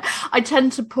 Yeah, I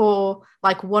tend to pour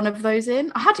like one of those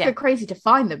in. I had to go crazy to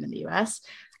find them in the US,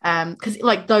 because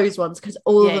like those ones, because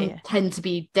all of them tend to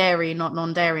be dairy, not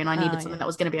non-dairy, and I needed something that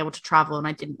was going to be able to travel, and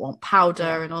I didn't want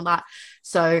powder and all that.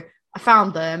 So I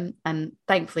found them, and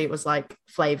thankfully it was like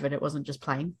flavored; it wasn't just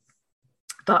plain.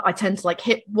 But I tend to like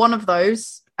hit one of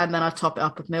those, and then I top it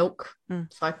up with milk. So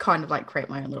I kind of like create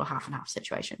my own little half and half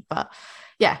situation. But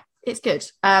yeah, it's good.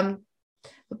 But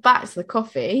back to the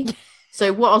coffee.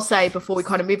 So what I'll say before we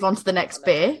kind of move on to the next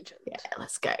beer. Yeah,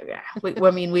 let's go. Yeah,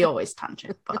 we always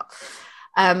tangent, but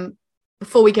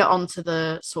before we get on to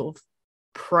the sort of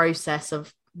process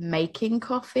of making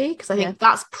coffee, because I think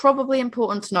that's probably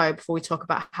important to know before we talk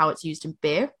about how it's used in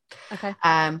beer. Okay.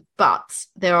 But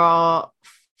there are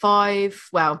 5.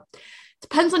 Well,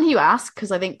 depends on who you ask,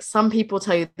 because I think some people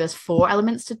tell you there's 4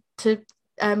 elements to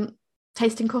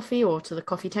tasting coffee, or to the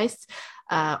coffee tastes.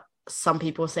 Some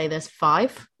people say there's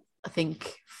 5. I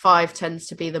think 5 tends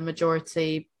to be the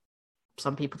majority.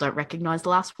 Some people don't recognize the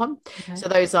last one. Okay. So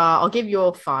those are, I'll give you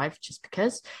all 5 just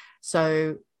because.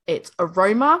 So it's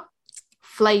aroma,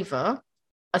 flavor,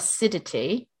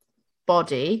 acidity,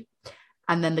 body,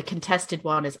 and then the contested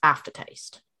one is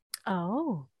aftertaste.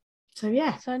 Oh. So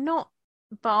yeah. So not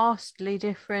vastly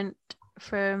different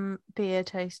from beer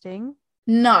tasting.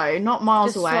 No, not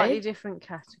miles away. Slightly different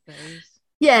categories.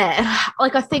 Yeah,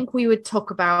 like I think we would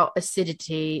talk about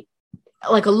acidity.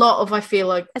 Like a lot of, I feel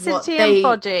like acidity and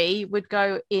body would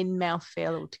go in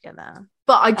mouthfeel altogether.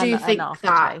 But I do think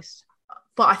that.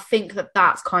 But I think that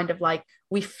that's kind of like,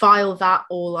 we file that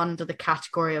all under the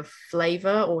category of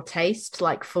flavor or taste,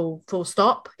 like full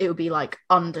stop. It would be like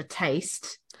under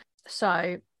taste.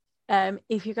 So,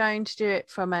 if you're going to do it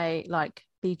from a like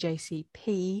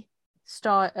BJCP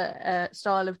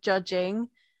style of judging,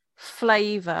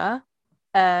 flavor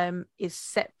is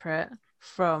separate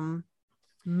from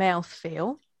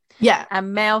mouthfeel. Yeah.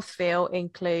 And mouthfeel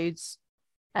includes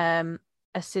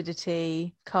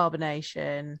acidity,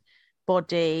 carbonation,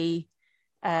 body,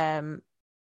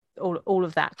 all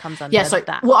of that comes under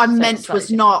that. What I meant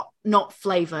was not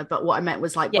flavor, but what I meant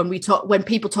was like when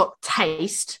people talk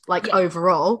taste, like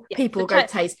overall, people go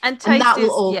taste, and that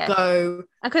will all go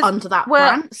under that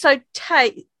brand. So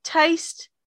taste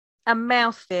and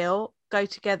mouthfeel go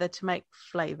together to make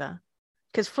flavor,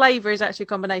 because flavor is actually a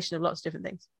combination of lots of different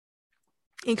things,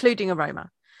 including aroma.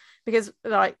 Because,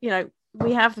 like, you know,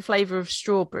 we have the flavor of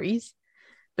strawberries,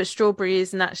 but strawberry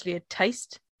isn't actually a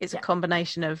taste. It's a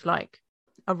combination of like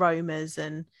aromas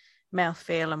and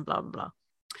mouthfeel and blah blah blah.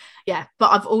 Yeah,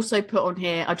 but I've also put on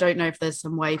here, I don't know if there's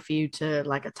some way for you to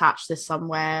like attach this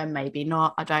somewhere, maybe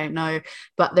not, I don't know,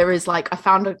 but there is like, I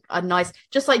found a nice,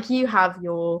 just like you have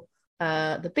your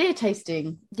the beer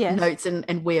tasting notes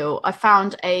and wheel, I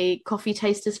found a coffee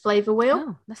tasters flavor wheel.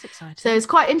 Oh, that's exciting. So it's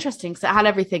quite interesting because it had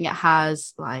everything. It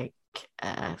has like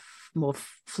more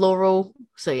floral,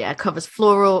 so it covers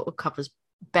floral, it covers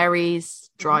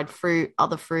berries, dried fruit,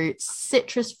 other fruits,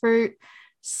 citrus fruit,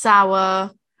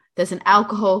 sour. There's an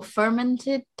alcohol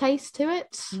fermented taste to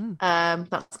it.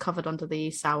 That's covered under the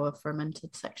sour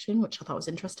fermented section, which I thought was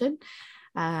interesting.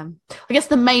 I guess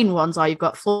the main ones are, you've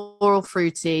got floral,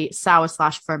 fruity, sour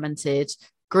 / fermented,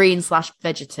 green /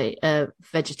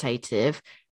 vegetative.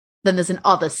 Then there's an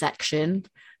other section.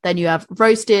 Then you have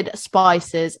roasted,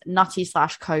 spices, nutty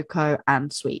 / cocoa,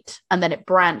 and sweet. And then it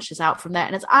branches out from there.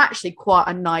 And it's actually quite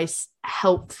a nice,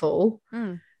 helpful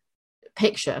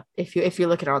picture if you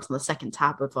look at it on the second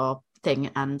tab of our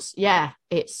thing. And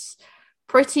it's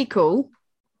pretty cool.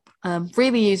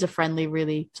 Really user friendly,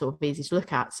 really sort of easy to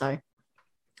look at. So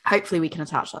hopefully we can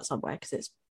attach that somewhere, because it's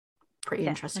pretty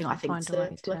interesting, I think,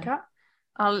 to look at.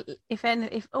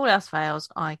 If all else fails,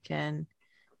 I can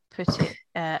put it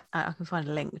I can find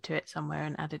a link to it somewhere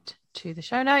and add it to the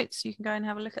show notes. You can go and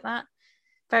have a look at that.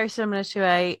 Very similar to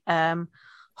a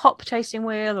hop tasting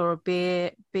wheel or a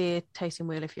beer tasting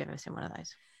wheel, if you've ever seen one of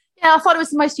those. Yeah, I thought it was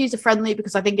the most user friendly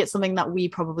because I think it's something that we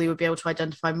probably would be able to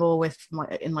identify more with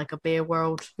in like a beer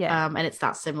world. And it's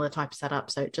that similar type of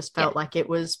setup, so it just felt like it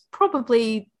was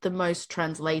probably the most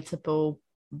translatable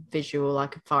visual I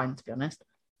could find, to be honest.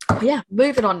 But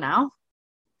moving on now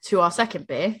to our second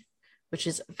beer, which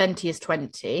is Ventius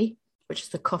 20, which is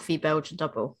the coffee Belgian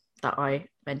double that I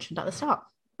mentioned at the start.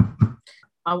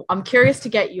 I'm curious to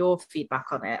get your feedback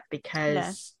on it,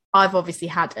 because I've obviously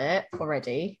had it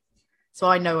already, so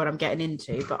I know what I'm getting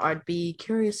into, but I'd be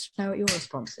curious to know what your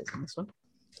response is on this one.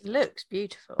 It looks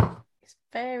beautiful. It's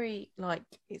very, like,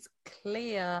 it's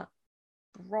clear,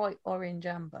 bright orange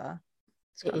amber.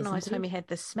 It's got a nice homey head.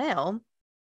 The smell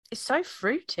is so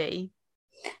fruity.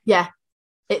 Yeah,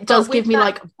 it does give me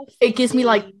like, it gives me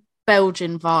like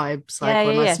Belgian vibes, like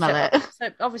when I smell it. So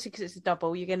obviously, because it's a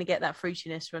double, you're going to get that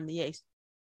fruitiness from the yeast.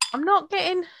 I'm not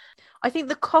getting, I think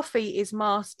the coffee is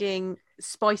masking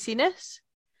spiciness.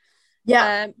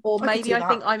 Yeah. Or maybe I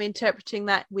think I'm interpreting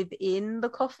that within the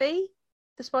coffee,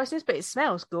 the spiciness, but it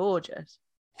smells gorgeous.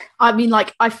 I mean,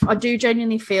 like, I do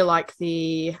genuinely feel like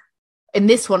in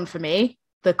this one for me,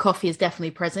 the coffee is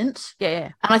definitely present.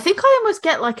 Yeah. And I think I almost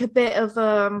get like a bit of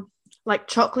like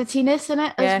chocolatiness in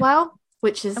it as well,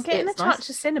 which is, I'm getting a touch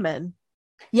of cinnamon.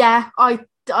 Yeah, I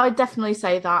definitely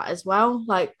say that as well.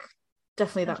 Like,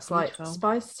 definitely that slight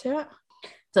spice to it.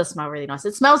 It does smell really nice.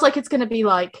 It smells like it's going to be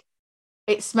like,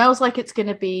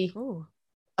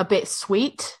 a bit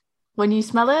sweet when you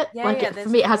smell it. For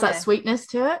me, it has that sweetness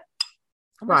to it.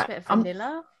 Almost a bit of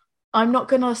vanilla. I'm not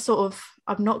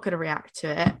gonna react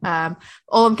to it.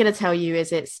 All I'm gonna tell you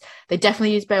is they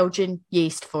definitely use Belgian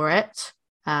yeast for it.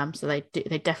 So they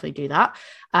definitely do that.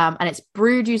 And it's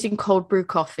brewed using cold brew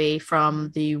coffee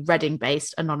from the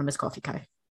Reading-based Anonymous Coffee Co.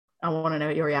 I want to know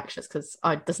your reactions, because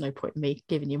there's no point in me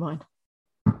giving you mine.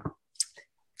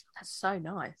 That's so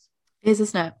nice. It is,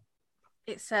 isn't it?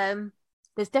 It's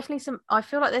there's definitely some, I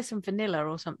feel like there's some vanilla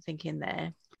or something in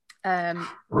there. And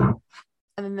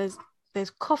then there's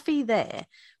coffee there,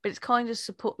 but it's kind of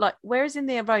like, whereas in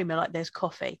the aroma, like, there's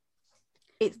coffee.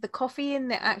 It's the coffee in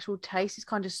the actual taste is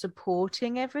kind of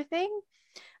supporting everything.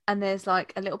 And there's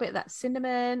like a little bit of that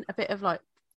cinnamon, a bit of like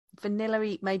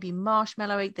vanilla-y, maybe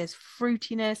marshmallowy. There's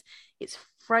fruitiness. It's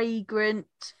fragrant.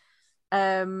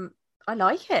 I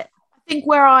like it. I think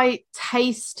where I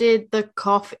tasted the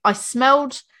coffee, I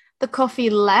smelled the coffee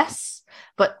less,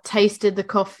 but tasted the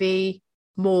coffee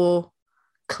more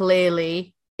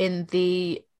clearly in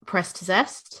the Press to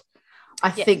Zest. I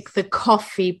think the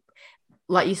coffee,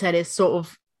 like you said, is sort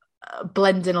of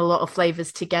blending a lot of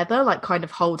flavors together, like kind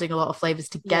of holding a lot of flavors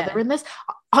together in this.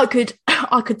 I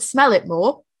could smell it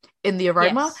more in the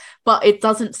aroma, but it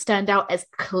doesn't stand out as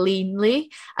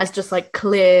cleanly as just like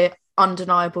clear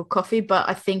undeniable coffee, but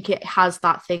I think it has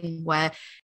that thing where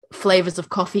flavors of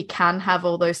coffee can have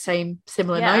all those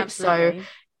similar notes. Absolutely. So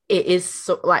it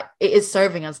is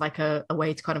serving as like a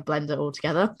way to kind of blend it all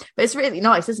together. But it's really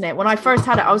nice, isn't it? When I first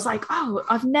had it, I was like, oh,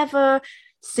 I've never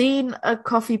seen a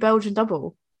coffee Belgian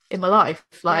double in my life.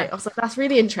 I was like, that's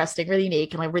really interesting, really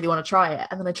unique, and I really want to try it.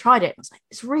 And then I tried it and I was like,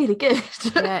 it's really good.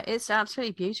 Yeah, it's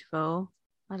absolutely beautiful.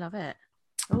 I love it.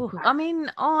 Oh, I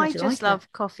mean, I just love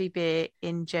coffee beer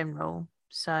in general.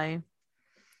 So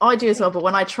I do as well, but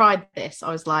when I tried this,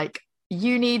 I was like,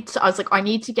 I need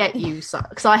to get you some,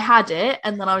 because I had it,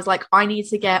 and then I was like, I need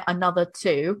to get another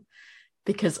 2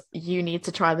 because you need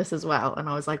to try this as well. And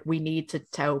I was like, we need to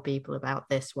tell people about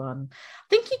this one. I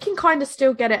think you can kind of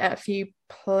still get it at a few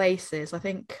places. I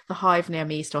think the Hive near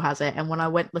me still has it. And when I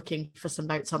went looking for some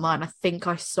notes online, I think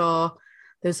I saw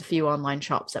there's a few online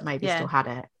shops that maybe still had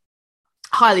it.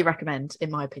 Highly recommend,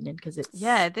 in my opinion, because it's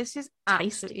this is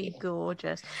absolutely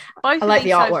gorgeous. Both I like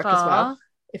the artwork as well.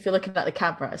 If you're looking at the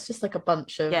camera, it's just like a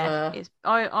bunch of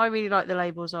I really like the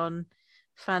labels on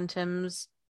Phantom's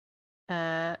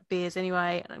beers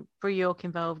anyway. Brew York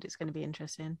involved, it's going to be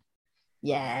interesting.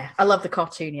 Yeah, I love the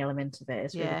cartoony element of it.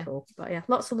 It's really cool. But yeah,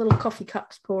 lots of little coffee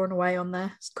cups pouring away on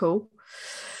there. It's cool.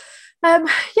 So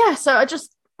I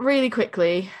just really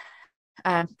quickly,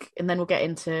 and then we'll get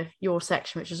into your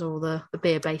section, which is all the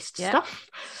beer-based stuff.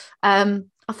 I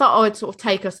thought I would sort of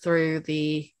take us through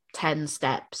the 10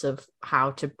 steps of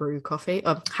how to brew coffee,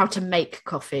 or how to make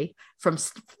coffee from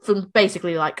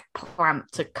basically like plant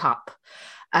to cup.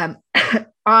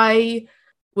 I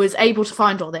was able to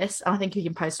find all this, and I think you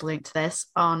can post a link to this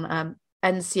on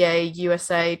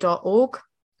ncausa.org.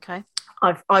 Okay.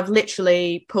 I've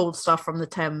literally pulled stuff from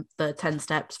the 10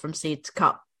 steps from seed to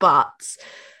cup, but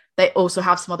they also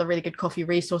have some other really good coffee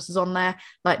resources on there.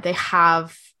 Like they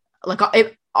have,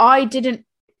 I didn't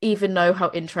even know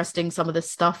how interesting some of this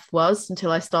stuff was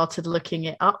until I started looking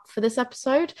it up for this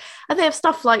episode. And they have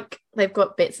stuff like, they've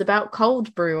got bits about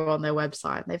cold brew on their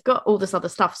website. They've got all this other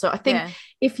stuff. So I think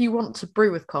if you want to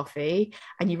brew with coffee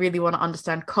and you really want to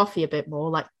understand coffee a bit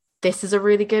more, like this is a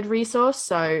really good resource.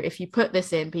 So if you put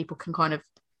this in, people can kind of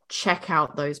check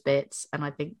out those bits. And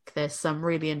I think there's some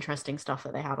really interesting stuff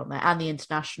that they had on there. And the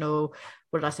international,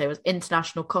 it was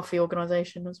International Coffee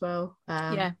Organization as well.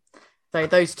 So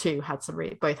those two had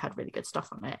both had really good stuff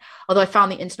on it. Although I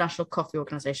found the International Coffee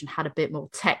Organization had a bit more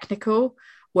technical,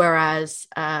 whereas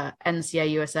NCA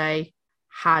USA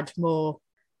had more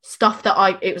stuff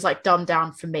that it was like dumbed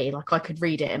down for me. Like I could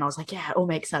read it and I was like, yeah, it all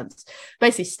makes sense.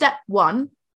 Basically, step 1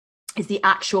 is the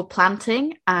actual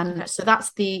planting. And so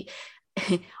that's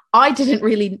I didn't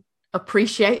really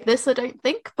appreciate this, I don't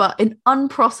think, but an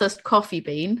unprocessed coffee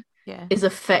bean is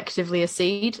effectively a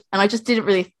seed. And I just didn't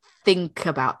really think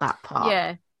about that part.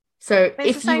 Yeah. So but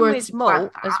if you were with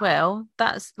malt as well,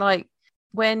 that's like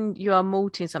when you are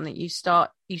malting something, you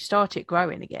start it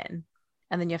growing again,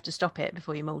 and then you have to stop it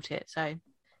before you malt it. So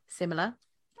similar.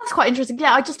 That's quite interesting.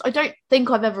 Yeah, I don't think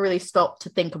I've ever really stopped to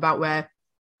think about where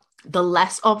the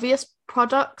less obvious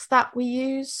products that we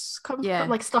use come from,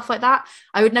 like stuff like that.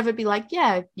 I would never be like,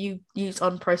 yeah, you use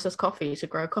unprocessed coffee to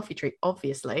grow a coffee tree,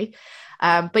 obviously.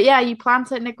 But yeah, you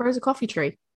plant it and it grows a coffee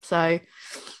tree. So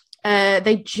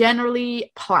they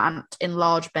generally plant in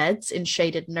large beds in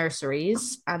shaded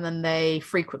nurseries, and then they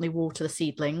frequently water the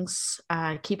seedlings,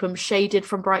 keep them shaded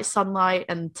from bright sunlight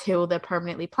until they're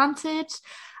permanently planted.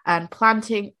 And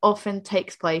planting often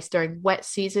takes place during wet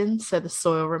season, so the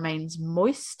soil remains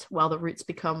moist while the roots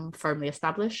become firmly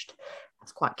established.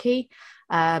 That's quite key.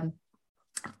 I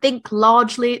think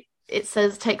largely it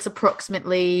says takes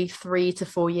approximately 3 to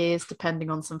 4 years,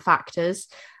 depending on some factors,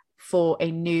 for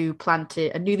a newly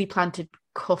planted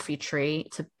coffee tree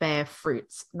to bear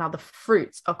fruits. Now the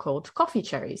fruits are called coffee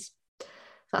cherries.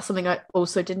 That's something I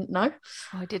also didn't know.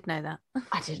 Oh, I did know that.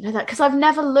 I didn't know that because I've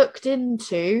never looked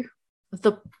into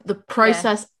the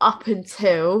process up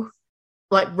until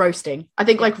like roasting. I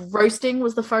think like roasting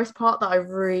was the first part that I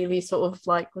really sort of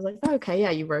like was like, oh, okay,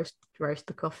 yeah, you roast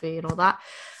the coffee and all that.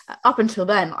 Up until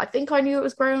then, I think I knew it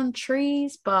was grown on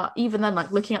trees, but even then,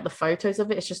 like looking at the photos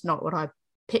of it, it's just not what I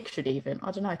pictured even.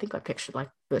 I don't know. I think I pictured like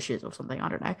bushes or something. I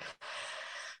don't know.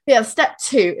 Yeah, step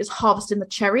 2 is harvesting the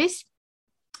cherries.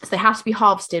 So they have to be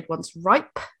harvested once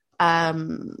ripe. I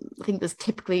think there's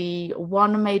typically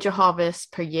 1 major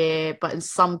harvest per year, but in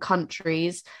some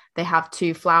countries they have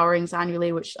 2 flowerings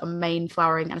annually, which are main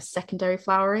flowering and a secondary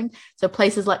flowering. So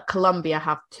places like Colombia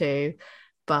have 2,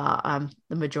 but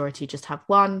the majority just have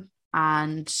 1.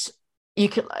 And you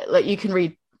can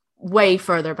read way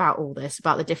further about all this,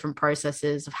 about the different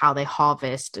processes of how they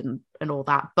harvest and all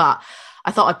that. But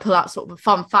I thought I'd pull out sort of a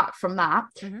fun fact from that,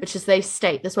 which is this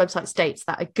website states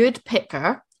that a good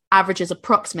picker averages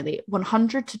approximately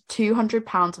 100 to 200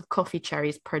 pounds of coffee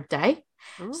cherries per day.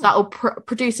 Ooh. So that will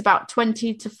produce about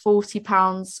 20 to 40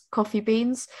 pounds coffee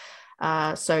beans.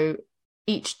 So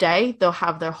each day they'll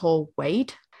have their whole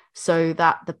weighed, so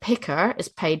that the picker is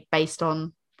paid based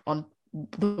on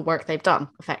the work they've done,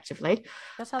 effectively.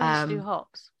 That's how they used to do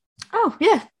hops. Oh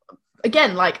yeah,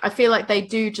 again, like I feel like they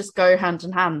do just go hand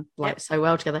in hand, like so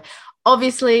well together.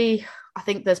 Obviously, I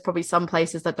think there's probably some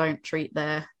places that don't treat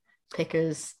their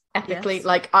pickers ethically. Yes.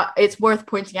 Like it's worth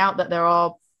pointing out that there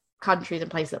are countries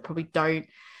and places that probably don't.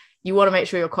 You want to make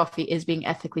sure your coffee is being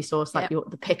ethically sourced, like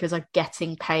the pickers are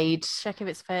getting paid. Check if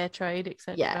it's fair trade,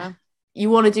 etc. Yeah, you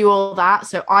want to do all that.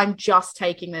 So I'm just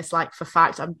taking this like for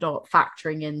fact. I'm not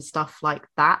factoring in stuff like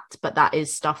that, but that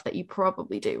is stuff that you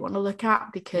probably do want to look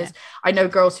at, because I know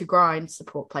Girls Who Grind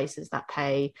support places that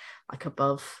pay like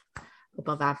above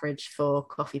average for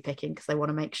coffee picking, because they want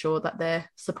to make sure that they're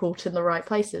supporting the right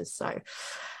places. So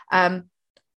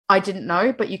I didn't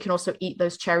know, but you can also eat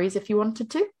those cherries if you wanted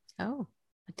to. Oh,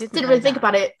 I didn't really think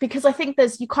about it, because I think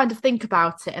you kind of think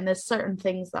about it, and there's certain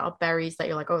things that are berries that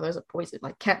you're like, oh, those are poison,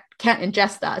 like can't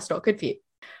ingest that, it's not good for you.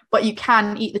 But you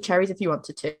can eat the cherries if you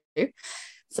wanted to.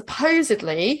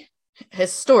 Supposedly,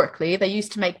 historically, they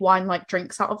used to make wine-like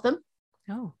drinks out of them.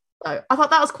 Oh. So I thought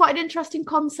that was quite an interesting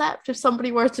concept. If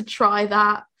somebody were to try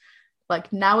that,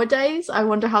 like nowadays, I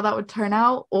wonder how that would turn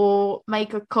out, or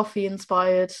make a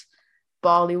coffee-inspired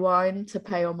barley wine to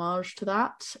pay homage to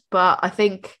that. But I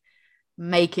think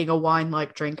making a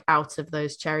wine-like drink out of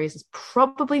those cherries is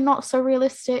probably not so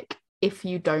realistic if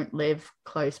you don't live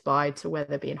close by to where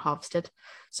they're being harvested.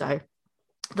 So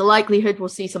the likelihood we'll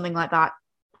see something like that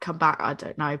come back, I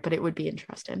don't know, but it would be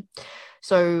interesting.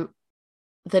 So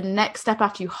the next step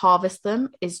after you harvest them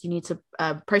is you need to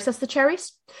process the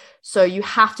cherries. So you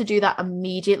have to do that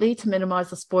immediately to minimize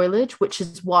the spoilage, which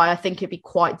is why I think it'd be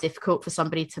quite difficult for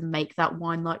somebody to make that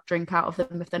wine-like drink out of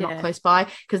them if they're not close by,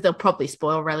 because they'll probably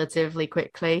spoil relatively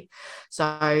quickly.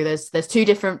 So there's two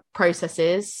different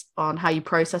processes on how you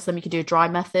process them. You can do a dry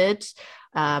method.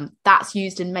 That's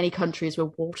used in many countries where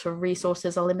water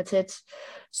resources are limited.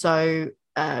 So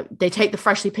they take the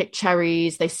freshly picked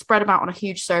cherries, they spread them out on a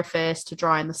huge surface to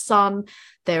dry in the sun.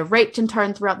 They're raked and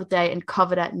turned throughout the day and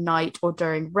covered at night or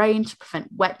during rain to prevent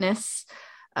wetness.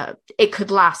 It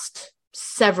could last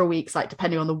several weeks, like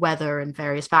depending on the weather and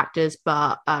various factors,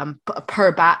 but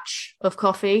per batch of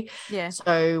coffee. Yeah.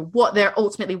 So what they're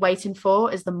ultimately waiting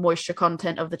for is the moisture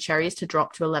content of the cherries to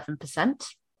drop to 11%.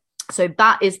 So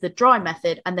that is the dry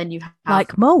method, and then you have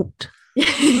like malt.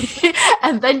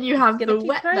 And then you have the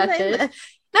wet method.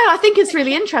 No, I think it's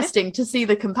really interesting to see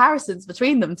the comparisons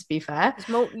between them, to be fair.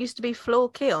 Malt used to be floor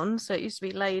kiln, so it used to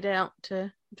be laid out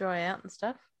to dry out and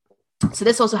stuff. So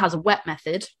this also has a wet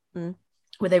method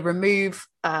where they remove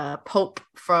pulp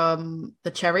from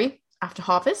the cherry after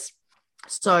harvest.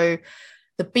 So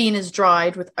the bean is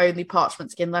dried with only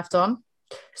parchment skin left on.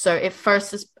 So it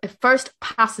first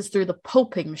passes through the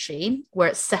pulping machine, where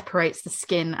it separates the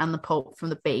skin and the pulp from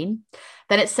the bean.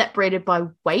 Then it's separated by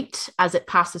weight as it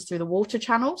passes through the water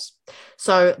channels.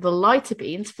 So the lighter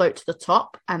beans float to the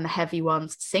top and the heavy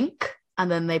ones sink. And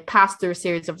then they pass through a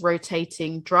series of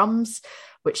rotating drums,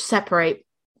 which separate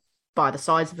by the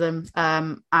sides of them.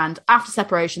 And after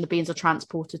separation, the beans are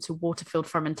transported to water-filled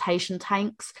fermentation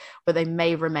tanks, where they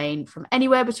may remain from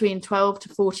anywhere between 12 to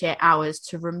 48 hours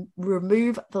to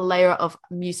remove the layer of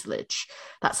mucilage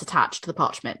that's attached to the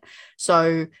parchment.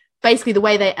 So basically the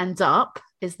way they end up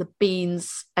is the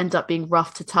beans end up being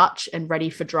rough to touch and ready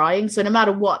for drying. So no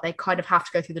matter what, they kind of have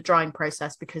to go through the drying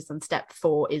process, because then step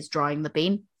 4 is drying the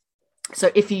bean. So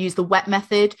if you use the wet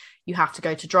method, you have to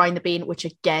go to drying the bean, which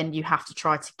again, you have to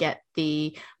try to get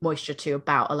the moisture to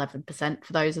about 11%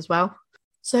 for those as well.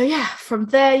 So yeah, from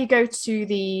there you go to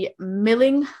the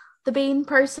milling the bean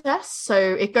process. So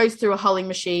it goes through a hulling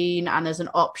machine, and there's an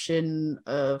option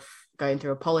of going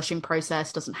through a polishing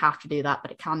process. Doesn't have to do that,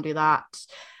 but it can do that.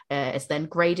 It's then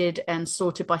graded and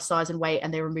sorted by size and weight,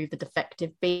 and they remove the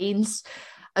defective beans.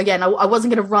 Again, I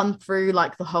wasn't going to run through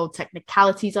like the whole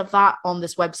technicalities of that on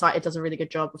this website. It does a really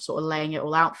good job of sort of laying it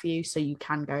all out for you, so you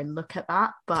can go and look at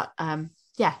that. But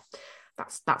yeah,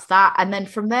 that's that. And then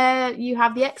from there, you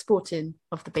have the exporting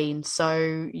of the beans.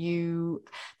 So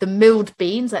the milled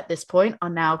beans at this point are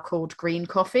now called green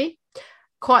coffee.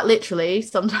 Quite literally,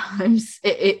 sometimes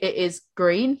it is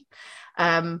green.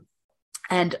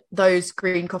 And those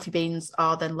green coffee beans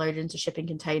are then loaded into shipping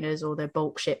containers, or they're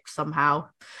bulk shipped somehow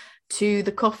to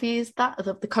the coffees that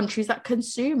the countries that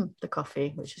consume the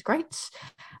coffee, which is great.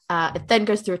 It then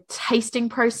goes through a tasting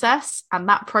process, and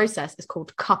that process is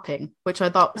called cupping, which I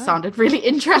thought sounded really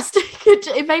interesting.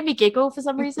 It made me giggle for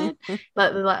some reason.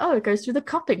 Like they're like, oh, it goes through the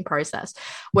cupping process,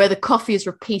 where the coffee is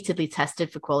repeatedly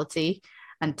tested for quality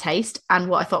and taste. And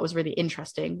what I thought was really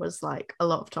interesting was, like, a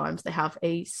lot of times they have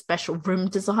a special room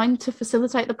designed to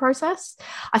facilitate the process.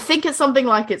 I think it's something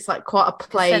like, it's like quite a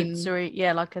plain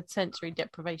like a sensory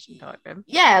deprivation type room.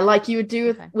 Yeah, like you would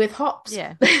do with hops.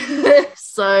 Yeah.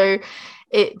 So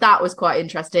that was quite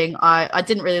interesting. I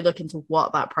didn't really look into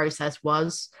what that process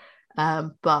was,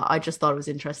 but I just thought it was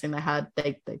interesting.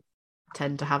 They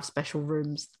tend to have special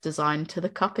rooms designed to the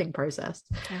cupping process.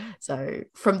 So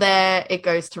from there it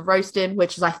goes to roasting,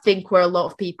 which is, I think, where a lot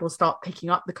of people start picking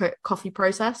up the coffee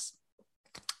process.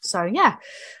 So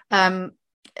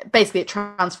basically it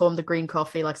transformed the green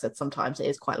coffee. Like I said, sometimes it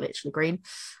is quite literally green.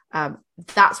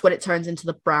 That's when it turns into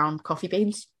the brown coffee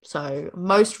beans. So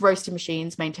most roasting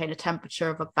machines maintain a temperature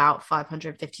of about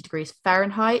 550 degrees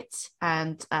Fahrenheit,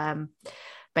 and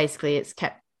basically it's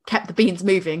kept the beans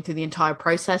moving through the entire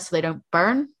process so they don't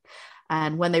burn.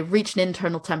 And when they reach an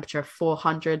internal temperature of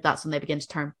 400, that's when they begin to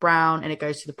turn brown, and it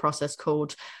goes through the process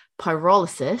called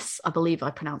pyrolysis. I believe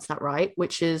I pronounced that right,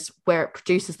 which is where it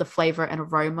produces the flavor and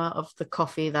aroma of the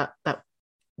coffee that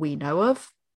we know of,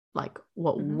 like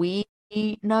what we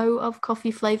know of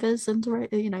coffee flavors and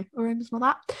aromas and all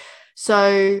that.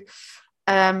 So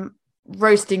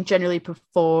roasting generally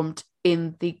performed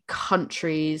in the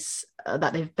countries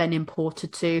that they've been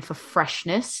imported to for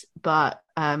freshness, but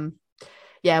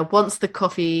once the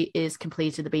coffee is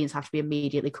completed, the beans have to be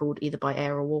immediately cooled either by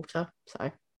air or water.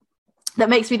 So that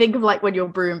makes me think of, like, when you're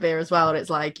brewing beer as well, and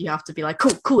it's like you have to be like,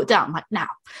 cool it down, like, now.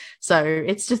 So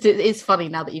it's funny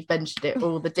now that you've mentioned it,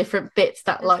 all the different bits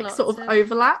that sort of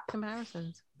overlap.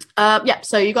 Comparisons.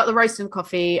 So you got the roasting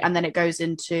coffee, and then it goes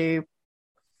into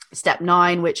step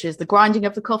 9, which is the grinding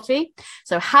of the coffee.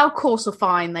 So how coarse or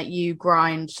fine that you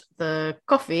grind the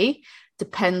coffee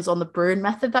depends on the brewing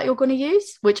method that you're going to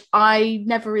use, which I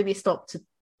never really stopped to,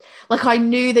 like, I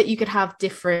knew that you could have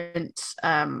different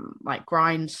like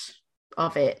grinds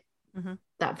of it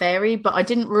that vary, but I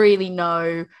didn't really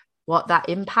know what that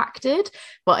impacted.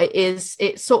 But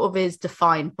it sort of is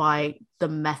defined by the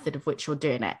method of which you're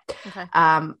doing it.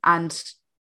 And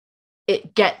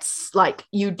it gets, like,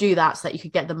 you do that so that you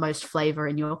could get the most flavor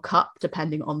in your cup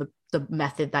depending on the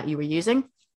method that you were using.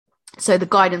 So the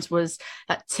guidance was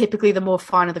that typically the more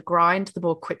finer the grind, the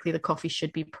more quickly the coffee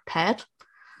should be prepared.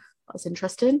 That's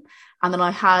interesting. And then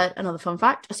I had another fun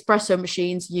fact. Espresso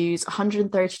machines use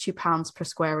 132 pounds per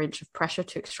square inch of pressure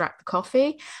to extract the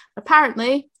coffee.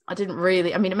 Apparently,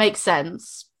 it makes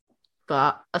sense,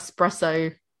 but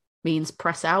espresso means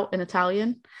press out in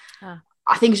Italian.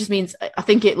 I think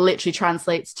it literally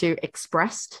translates to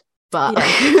expressed, but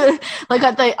I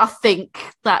think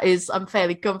that is, I'm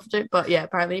fairly confident, but yeah,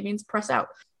 apparently it means press out.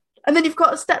 And then you've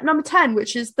got step number 10,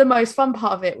 which is the most fun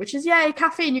part of it, which is, yay,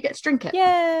 caffeine, you get to drink it.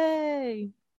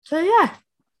 Yay! So yeah,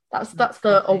 that's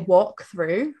a walk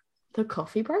through the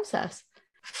coffee process.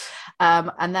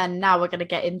 And then now we're going to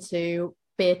get into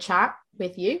beer chat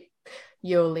with you.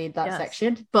 You'll lead that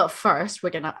section. But first, we're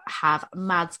going to have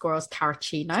Mad Squirrel's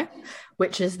Caracino,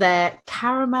 which is their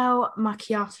caramel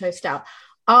macchiato stout.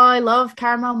 I love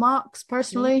caramel marks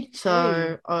personally,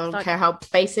 so I don't care how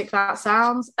basic that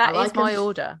sounds. That is my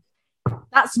order.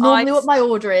 That's normally what my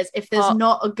order is. If there's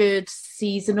not a good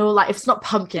seasonal, like if it's not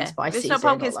pumpkin spice, if it's not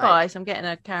pumpkin spice, I'm getting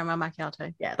a caramel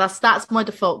macchiato. Yeah, that's my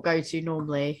default go-to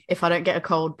normally. If I don't get a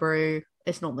cold brew,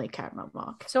 it's normally caramel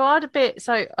mark. So I'd been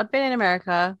in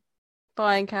America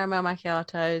buying caramel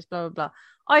macchiatos, blah blah blah.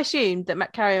 I assumed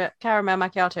that caramel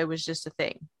macchiato was just a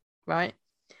thing, right?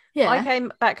 Yeah. I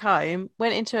came back home,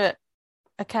 went into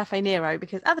a Cafe Nero,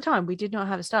 because at the time we did not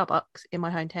have a Starbucks in my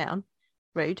hometown.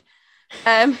 Rude.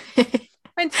 Went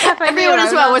to Cafe Everyone Nero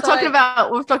as well. We're talking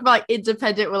about like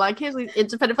independent. We're like, here's these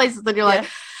independent places. Then you're like,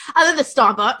 and then the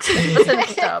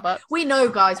Starbucks. We know,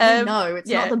 guys. We know it's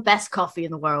not the best coffee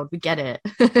in the world. We get it.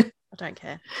 I don't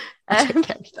care. Went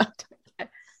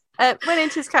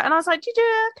into this and I was like, do you do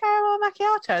a caramel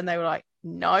macchiato? And they were like,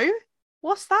 no.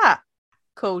 What's that?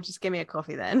 Cool, just give me a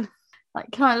coffee then.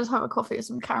 Like, can I just have a coffee with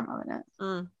some caramel in it?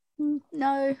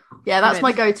 No. Yeah, that's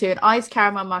my go-to, an iced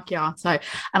caramel macchiato.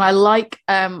 And I like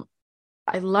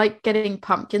getting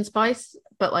pumpkin spice,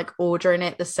 but like ordering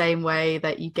it the same way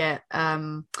that you get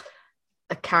a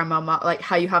caramel like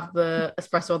how you have the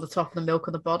espresso on the top and the milk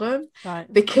on the bottom.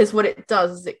 Right. Because what it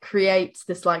does is it creates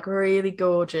this like really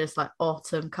gorgeous like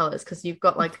autumn colours, because you've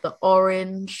got like the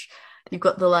orange, You've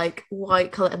got the like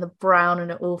white colour and the brown,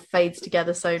 and it all fades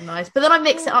together so nice. But then I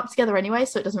mix it up together anyway,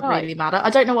 so it doesn't really matter. I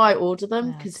don't know why I order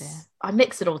them, because I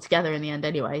mix it all together in the end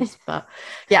anyways. But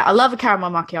yeah, I love a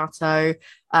caramel macchiato.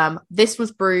 This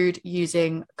was brewed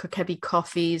using Kokebi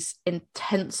Coffee's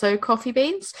Intenso coffee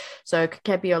beans. So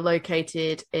Kokebi are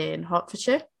located in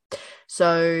Hertfordshire.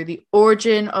 So the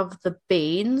origin of the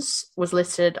beans was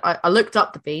listed. I looked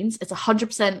up the beans. It's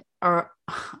 100%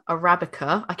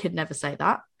 Arabica. I could never say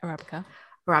that. Arabica.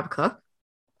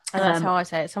 And that's how I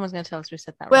say it. Someone's going to tell us we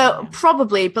said that. Well,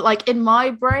 probably, but like in my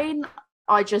brain,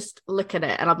 I just look at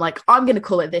it and I'm like, I'm going to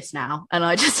call it this now, and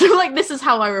I just like, this is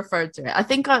how I refer to it. I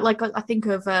think I think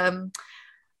of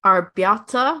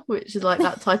arrabbiata, which is like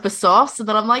that type of sauce, and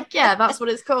then I'm like, yeah, that's what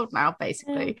it's called now,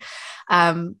 basically.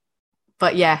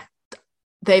 But yeah,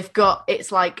 they've got,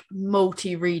 it's like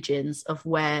multi-regions of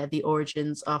where the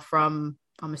origins are from.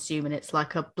 I'm assuming it's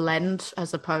like a blend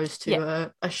as opposed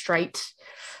to a straight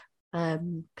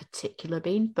particular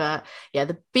bean. But yeah,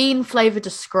 the bean flavor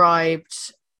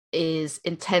described is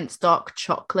intense dark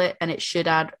chocolate, and it should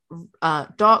add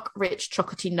dark, rich,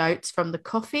 chocolatey notes from the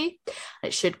coffee.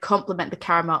 It should complement the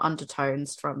caramel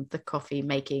undertones from the coffee,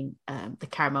 making the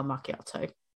caramel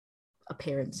macchiato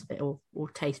appearance of it or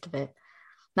taste of it.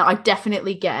 Now, I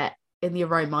definitely get in the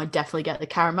aroma, I definitely get the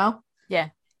caramel.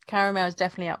 Yeah, caramel is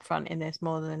definitely up front in this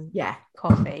more than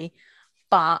coffee.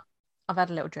 But I've had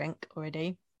a little drink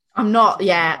already. I'm not,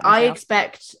 I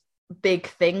expect big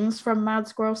things from Mad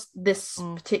Squirrel. This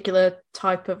particular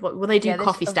type of, well, they do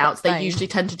coffee stouts. They usually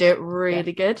tend to do it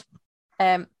really good.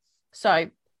 So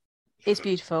it's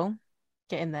beautiful.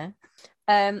 Get in there.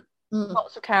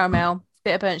 Lots of caramel,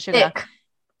 bit of burnt sugar.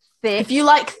 Thick. If you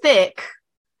like thick,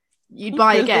 you'd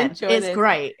buy again. It's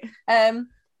great.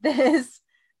 This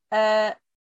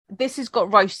has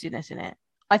got roastiness in it.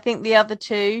 I think the other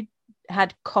two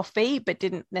had coffee but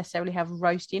didn't necessarily have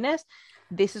roastiness.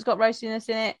 This has got roastiness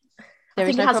in it. There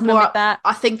is no problem with that.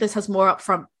 I think this has more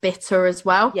upfront bitter as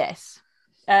well. Yes.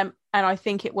 And I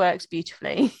think it works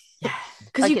beautifully. Yeah.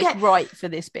 Because you get right for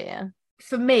this beer.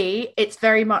 For me, it's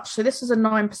very much, so this is a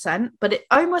 9%, but it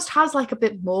almost has like a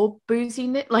bit more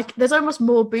booziness. Like there's almost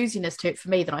more booziness to it for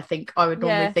me than I think I would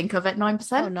normally think of at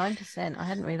 9%. Oh, 9%. I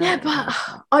hadn't realised.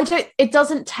 Yeah, but it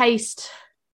doesn't taste,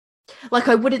 like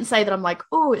I wouldn't say that I'm like,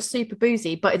 oh, it's super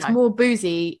boozy, but it's more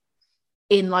boozy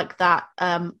in like that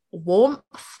warmth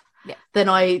than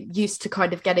I used to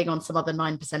kind of getting on some other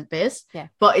 9% beers. Yeah.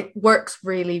 But it works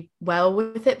really well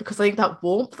with it because I think that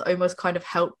warmth almost kind of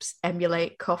helps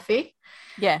emulate coffee.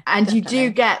 Yeah. And definitely. You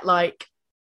do get like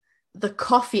the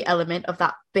coffee element of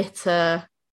that bitter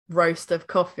roast of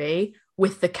coffee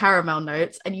with the caramel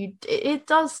notes. And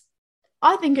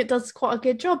I think it does quite a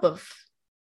good job of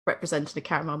representing the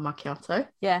caramel macchiato.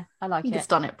 Yeah, I like it. It's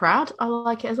done it proud. I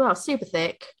like it as well. Super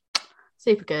thick.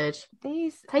 Super good.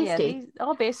 These tasty.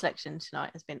 Our beer selection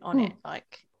tonight has been on it,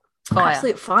 like fire.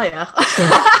 Absolute fire.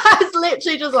 It's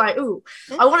literally just like, ooh.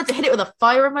 I wanted to hit it with a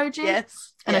fire emoji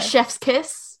and a chef's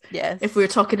kiss. Yes. If we were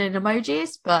talking in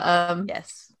emojis, but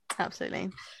yes,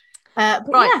 absolutely. Right.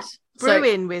 Yeah.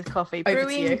 Brewing with coffee.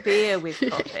 Brewing beer with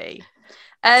coffee.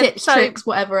 Tips, tricks,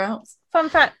 whatever else. Fun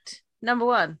fact number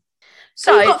 1.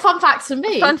 So you've got fun facts for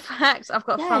me. Fun facts. I've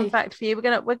got a fun fact for you. We're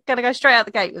gonna go straight out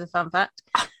the gate with a fun fact.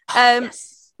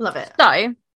 Yes, love it.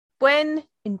 So when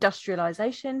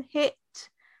industrialization hit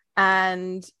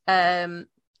and they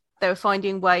were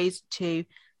finding ways to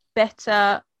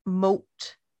better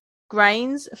malt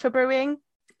grains for brewing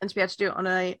and to be able to do it on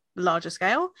a larger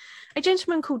scale, a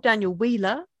gentleman called Daniel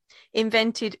Wheeler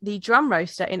invented the drum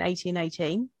roaster in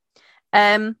 1818.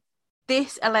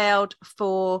 This allowed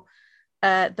for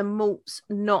the malts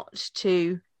not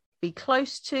to be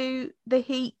close to the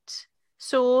heat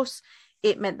source.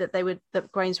 It meant that the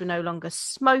grains were no longer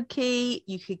smoky.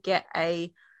 You could get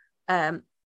a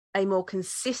more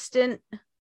consistent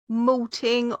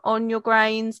malting on your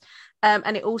grains,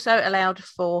 and it also allowed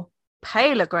for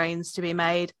paler grains to be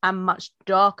made and much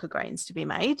darker grains to be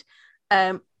made,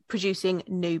 producing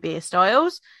new beer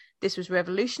styles. This was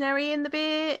revolutionary in the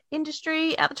beer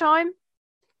industry at the time.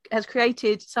 It has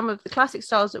created some of the classic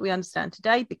styles that we understand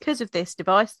today because of this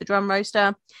device, the drum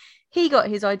roaster. He got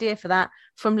his idea for that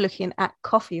from looking at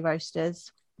coffee roasters.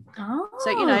 Oh.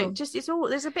 So, just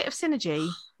there's a bit of synergy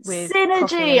with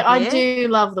synergy. I do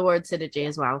love the word synergy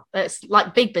as well. It's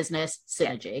like big business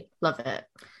synergy. Yeah. Love it.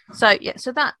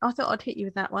 So that I thought I'd hit you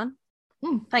with that one.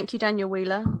 Thank you, Daniel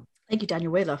Wheeler. Thank you,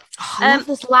 Daniel Wheeler. I love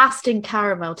this lasting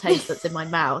caramel taste that's in my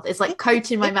mouth. It's like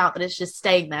coating my mouth and it's just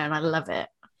staying there, and I love it.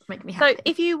 It's making me happy. So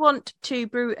if you want to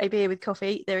brew a beer with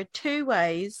coffee, there are 2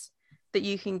 ways that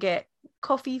you can get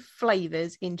coffee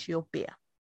flavors into your beer.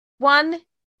 One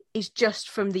is just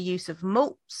from the use of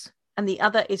malts, and the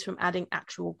other is from adding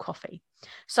actual coffee.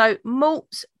 So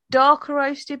malts, darker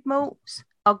roasted malts,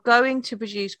 are going to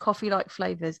produce coffee-like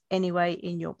flavors anyway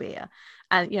in your beer.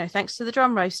 And, thanks to the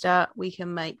drum roaster, we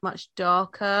can make much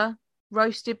darker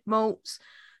roasted malts.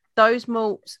 Those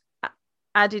malts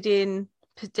added in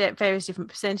various different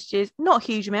percentages, not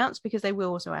huge amounts because they will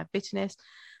also add bitterness.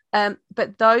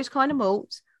 But those kind of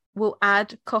malts will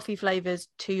add coffee flavors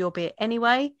to your beer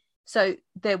anyway. So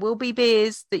there will be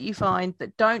beers that you find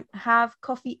that don't have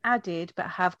coffee added, but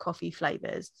have coffee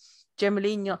flavors,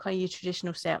 generally in your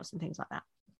traditional stouts and things like that.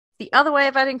 The other way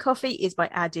of adding coffee is by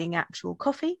adding actual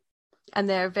coffee. And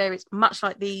there are various, much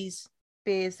like these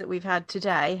beers that we've had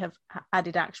today have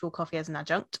added actual coffee as an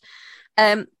adjunct.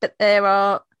 But there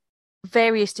are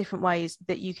various different ways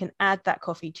that you can add that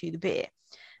coffee to the beer.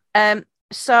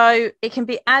 So it can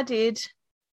be added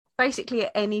basically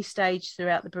at any stage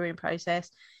throughout the brewing process.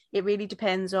 It really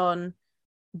depends on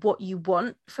what you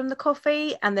want from the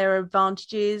coffee, and there are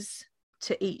advantages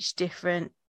to each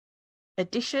different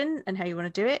addition and how you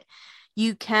want to do it.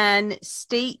 You can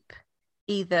steep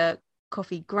either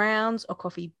coffee grounds or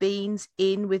coffee beans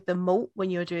in with the malt when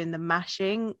you're doing the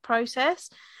mashing process.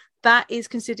 That is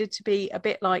considered to be a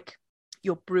bit like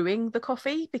you're brewing the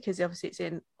coffee, because obviously it's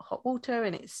in hot water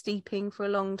and it's steeping for a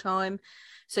long time,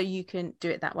 so you can do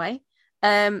it that way.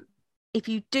 If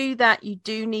you do that, you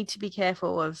do need to be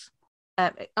careful of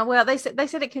they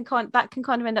said it can kind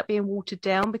of end up being watered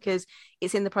down because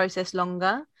it's in the process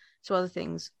longer, so other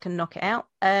things can knock it out.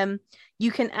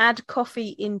 You can add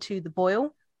coffee into the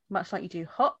boil, much like you do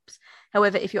hops.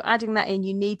 However, if you're adding that in,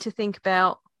 you need to think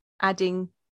about adding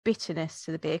bitterness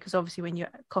to the beer, because obviously when your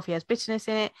coffee has bitterness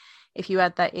in it, if you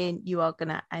add that in, you are going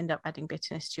to end up adding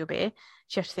bitterness to your beer.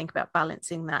 So you have to think about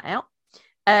balancing that out.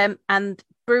 And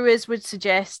brewers would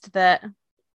suggest that,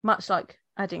 much like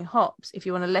adding hops, if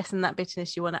you want to lessen that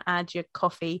bitterness, you want to add your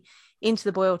coffee into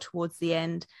the boil towards the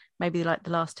end, maybe like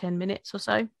the last 10 minutes or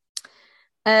so.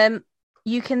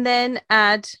 You can then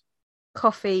add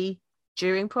coffee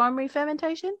during primary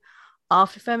fermentation,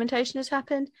 after fermentation has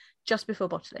happened, just before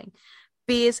bottling.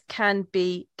 Beers can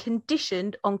be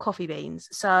conditioned on coffee beans.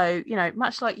 So,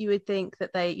 much like you would think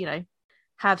that they,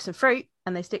 have some fruit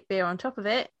and they stick beer on top of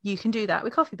it, you can do that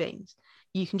with coffee beans.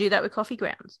 You can do that with coffee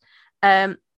grounds.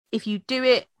 If you do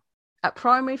it at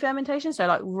primary fermentation, so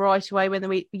like right away when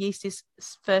the yeast is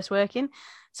first working,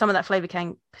 some of that flavour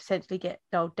can potentially get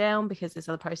dulled down because there's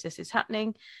other processes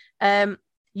happening.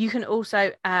 You can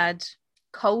also add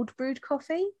cold brewed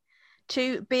coffee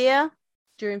to beer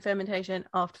during fermentation,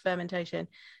 after fermentation,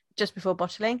 just before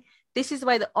bottling. This is the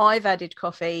way that I've added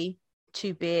coffee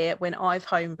to beer when I've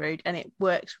homebrewed, and it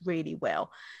works really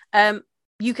well.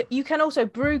 You can also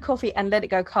brew coffee and let it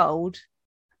go cold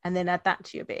and then add that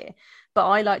to your beer, but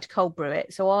I like to cold brew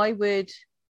it. So I would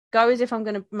go as if I'm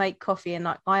going to make coffee, and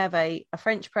like I have a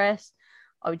French press.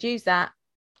 I would use that,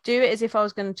 do it as if I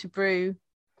was going to brew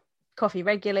coffee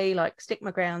regularly, like stick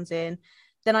my grounds in,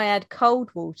 then I add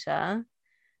cold water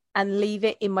and leave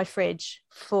it in my fridge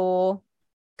for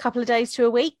a couple of days to a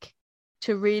week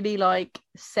to really like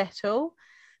settle.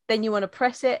 Then you want to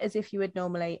press it as if you would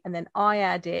normally, and then I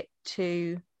add it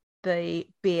to the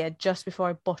beer just before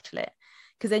I bottle it,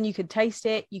 because then you can taste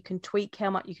it, you can tweak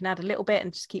how much, you can add a little bit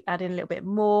and just keep adding a little bit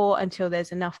more until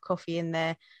there's enough coffee in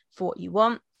there for what you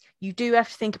want. You do have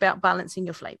to think about balancing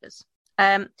your flavors.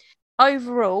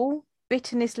 Overall,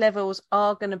 bitterness levels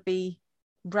are going to be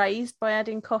raised by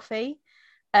adding coffee.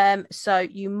 So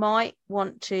you might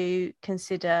want to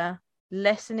consider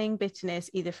lessening bitterness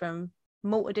either from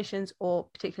malt additions or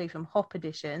particularly from hop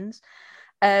additions.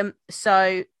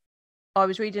 So I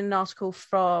was reading an article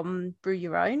from Brew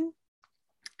Your Own,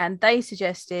 and they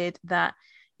suggested that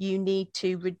you need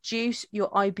to reduce your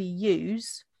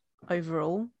IBUs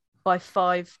overall by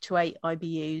 5 to 8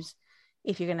 IBUs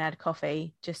if you're going to add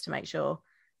coffee, just to make sure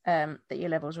that your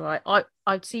levels are right.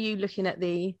 I'd see you looking at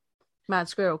the Mad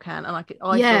Squirrel can, and I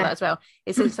saw that as well.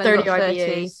 It says it's only got 30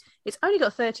 IBUs. It's only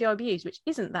got 30 IBUs, which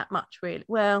isn't that much, really.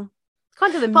 Well, it's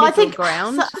kind of the middle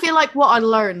ground. I feel like what I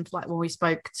learned, like when we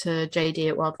spoke to JD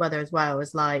at Wild Weather as well,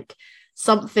 is like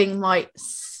something might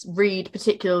read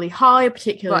particularly high,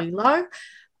 particularly low,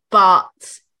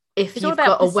 but if you've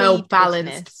got a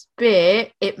well-balanced beer,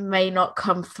 it may not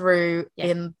come through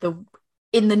in the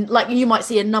like, you might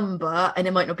see a number and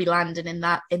it might not be landing in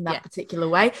that particular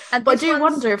way. But I do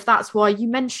wonder if that's why you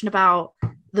mentioned about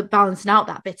the balancing out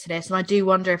that bitterness, and I do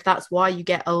wonder if that's why you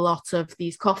get a lot of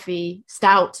these coffee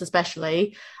stouts,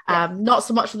 especially not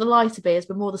so much for the lighter beers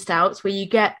but more the stouts, where you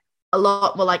get a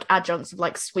lot more like adjuncts of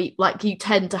like sweet, like you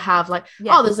tend to have like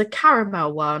there's a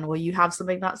caramel one, or you have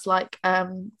something that's like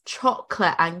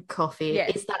chocolate and coffee.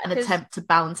 Is that an attempt to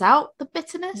balance out the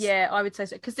bitterness? I would say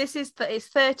so, because it's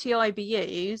 30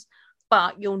 IBUs,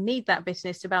 but you'll need that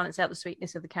bitterness to balance out the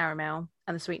sweetness of the caramel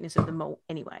and the sweetness of the malt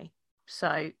anyway,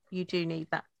 so you do need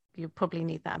that. You'll probably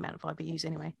need that amount of IBUs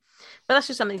anyway, but that's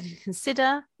just something to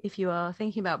consider if you are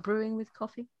thinking about brewing with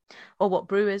coffee, or what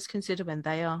brewers consider when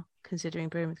they are considering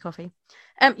brewing with coffee.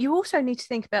 You also need to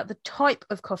think about the type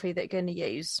of coffee that you're going to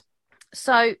use.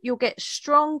 So you'll get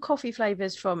strong coffee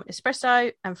flavors from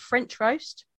espresso and French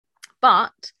roast,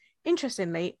 but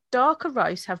interestingly, darker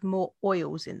roasts have more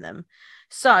oils in them.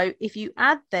 So if you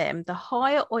add them, the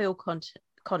higher oil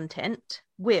content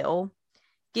will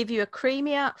give you a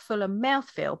creamier, fuller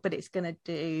mouthfeel, but it's going to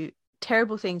do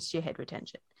terrible things to your head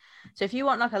retention. So if you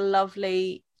want like a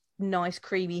lovely, nice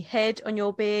creamy head on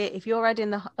your beer, if you're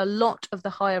adding a lot of the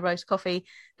higher roast coffee,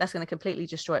 that's going to completely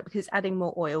destroy it, because it's adding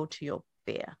more oil to your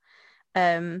beer.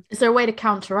 Is there a way to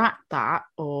counteract that,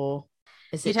 or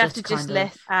is it you'd have to just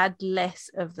add less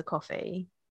of the coffee?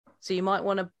 So you might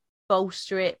want to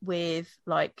bolster it with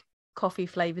like coffee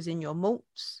flavors in your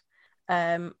malts,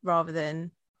 rather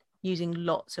than using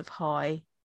lots of high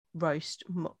roast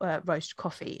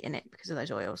coffee in it because of those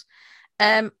oils.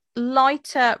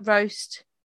 Lighter roast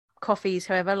coffees,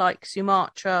 however, like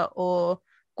Sumatra or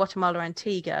Guatemala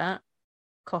Antigua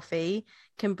coffee,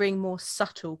 can bring more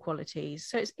subtle qualities.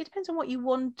 So it depends on what you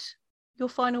want your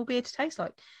final beer to taste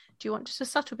like. Do you want just a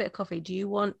subtle bit of coffee? Do you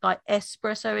want like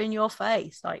espresso in your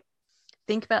face? Like,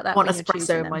 think about that. I want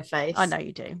espresso in my face. I know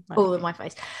you do. All in my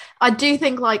face. I do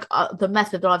think like the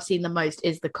method that I've seen the most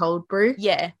is the cold brew.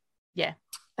 Yeah.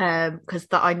 Because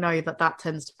I know that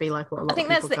tends to be like what a lot of people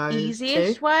go to. I think that's the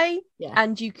easiest way. Yeah.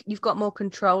 And you've got more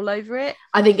control over it.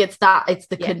 I think it's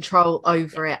the control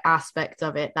over it aspect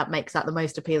of it that makes that the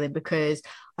most appealing, because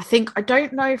I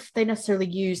don't know if they necessarily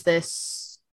use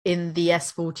this in the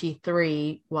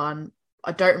S43 one.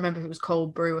 I don't remember if it was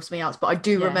cold brew or something else, but I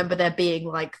do remember there being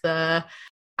like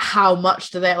how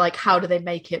do they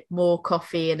make it more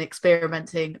coffee, and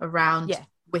experimenting around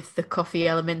with the coffee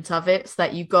element of it, so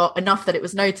that you got enough that it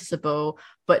was noticeable,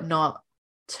 but not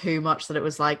too much that it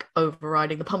was like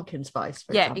overriding the pumpkin spice,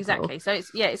 for example. Exactly. So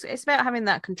it's about having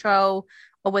that control,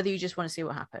 or whether you just want to see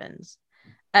what happens.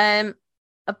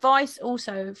 Advice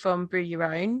also from Brew Your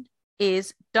Own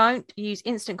is don't use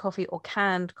instant coffee or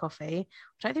canned coffee.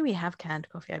 I don't think we have canned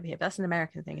coffee over here, but that's an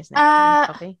American thing, isn't it? Canned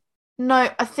coffee. No,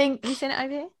 I think... Have you seen it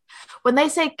over here? When they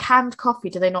say canned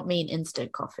coffee, do they not mean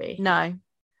instant coffee? No.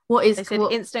 They said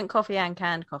instant coffee and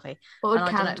canned coffee. What would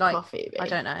canned coffee be? I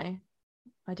don't know.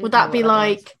 Would that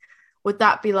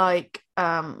be like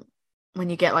when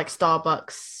you get like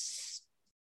Starbucks,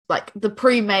 like the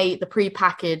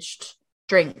pre-packaged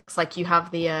drinks, like you have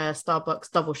the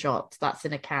Starbucks double shot that's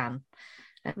in a can,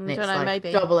 and it's like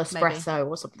maybe double espresso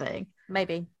or something.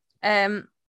 Maybe.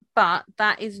 But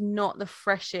that is not the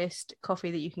freshest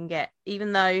coffee that you can get.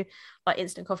 Even though like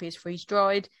instant coffee is freeze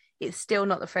dried, it's still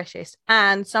not the freshest.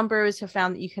 And some brewers have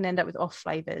found that you can end up with off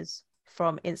flavors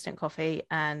from instant coffee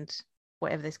and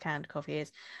whatever this canned coffee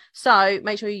is. So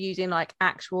make sure you're using like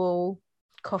actual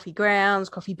coffee grounds,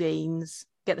 coffee beans,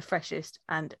 get the freshest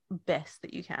and best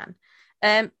that you can.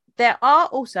 There are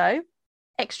also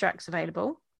extracts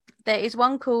available. There is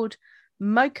one called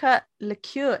Mocha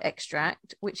Liqueur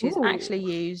Extract, which is actually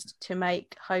used to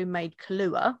make homemade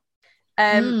Kahlua.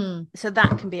 So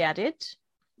that can be added.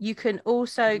 You can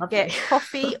also get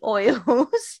coffee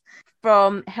oils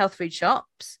from health food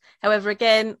shops. However,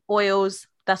 again, oils,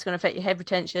 that's going to affect your head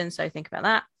retention, so think about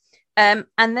that.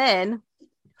 And then,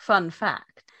 fun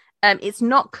fact, it's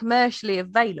not commercially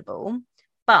available,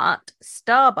 but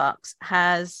Starbucks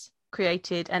has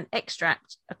created a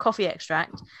coffee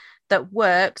extract that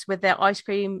works with their ice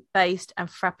cream based and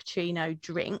frappuccino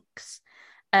drinks,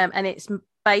 and it's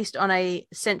based on a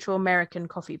Central American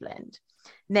coffee blend.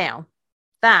 Now,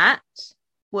 that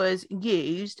was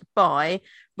used by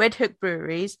Red Hook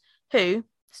Breweries, who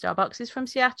Starbucks is from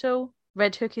Seattle,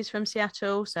 Red Hook is from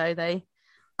Seattle, so they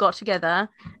got together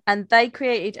and they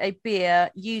created a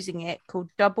beer using it called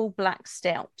Double Black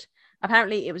Stout.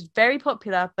 Apparently it was very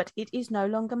popular, but it is no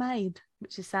longer made,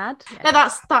 which is sad. Yeah,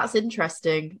 that's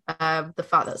interesting. The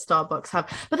fact that Starbucks have,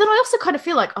 but then I also kind of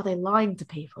feel like, are they lying to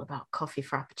people about coffee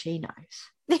frappuccinos?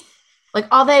 Like,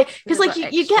 are they? Because like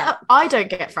you get, I don't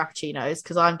get frappuccinos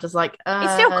because I'm just like,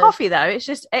 it's still coffee though. It's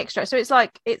just extra, so it's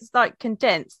like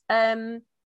condensed.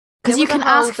 Because you can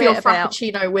ask for your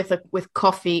frappuccino with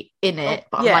coffee in it,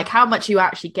 but I'm like, how much you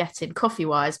actually get in coffee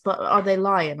wise? But are they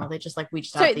lying? Are they just like, we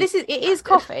just? So it is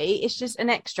coffee. It's just an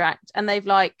extract, and they've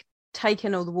like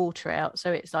taken all the water out,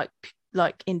 so it's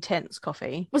like intense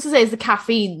coffee. What's to say is the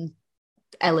caffeine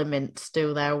element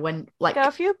still there when like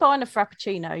if you're buying a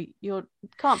frappuccino, you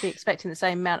can't be expecting the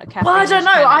same amount of caffeine. Well, I don't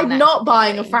know. I'm not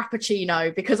buying a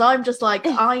frappuccino because I'm just like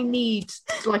I need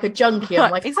like a junkie.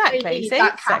 I'm like exactly. I need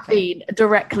that caffeine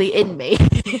directly in me.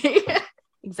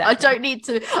 Exactly.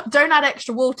 Don't add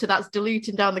extra water. That's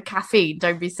diluting down the caffeine.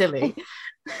 Don't be silly.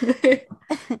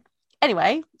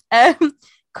 Anyway,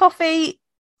 coffee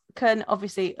can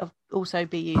obviously also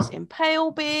be used in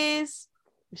pale beers.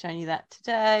 We're showing you that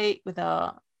today with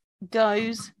our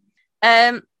goes.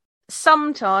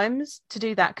 Sometimes to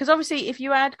do that, because obviously if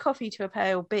you add coffee to a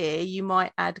pale beer, you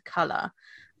might add colour.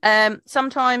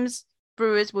 Sometimes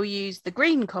brewers will use the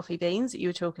green coffee beans that you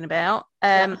were talking about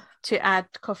to add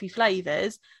coffee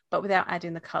flavours, but without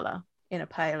adding the colour in a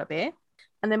paler beer.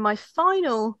 And then my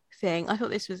final thing, I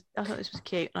thought this was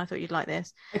cute, and I thought you'd like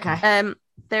this. Okay.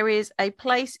 There is a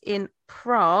place in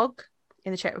Prague,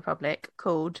 in the Czech Republic,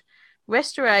 called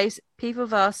Restaurants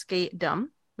Pivovarsky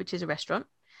Dom, which is a restaurant,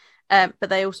 but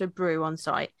they also brew on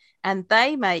site, and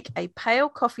they make a pale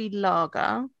coffee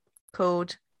lager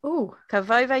called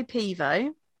Kavove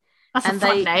Pivo. That's a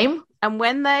fun name. And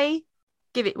when they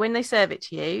serve it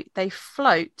to you, they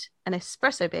float an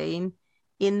espresso bean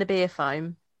in the beer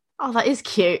foam. Oh, that is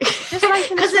cute. Just like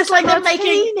because it's like they're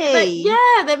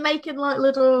making like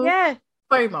little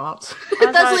foam art.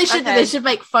 That's what they should do. They should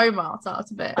make foam art out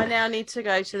of it. I now need to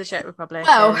go to the Czech Republic.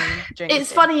 Well,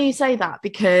 it's funny you say that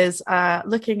because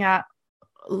looking at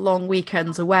long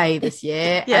weekends away this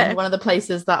year, and one of the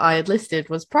places that I had listed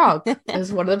was Prague. It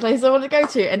was one of the places I wanted to go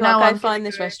to, and now I find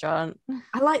this restaurant.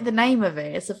 I like the name of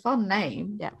it. It's a fun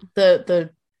name. Yeah.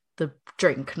 The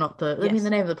drink, not the. I mean,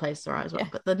 the name of the place is alright as well,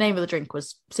 but the name of the drink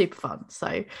was super fun.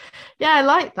 So, yeah, I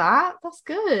like that. That's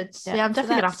good. Yeah, I'm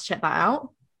definitely gonna have to check that out.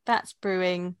 That's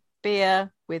brewing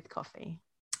beer with coffee.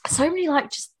 So many like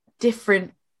just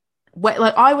different.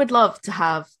 Like I would love to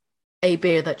have a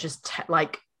beer that just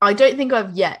like. I don't think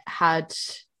I've yet had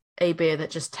a beer that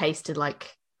just tasted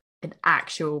like an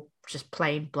actual just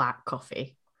plain black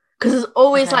coffee, because there's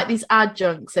always like these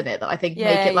adjuncts in it that I think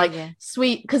make it like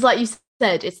sweet, because like you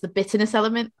said, it's the bitterness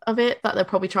element of it that they're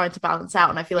probably trying to balance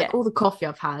out, and I feel like all the coffee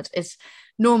I've had is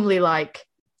normally like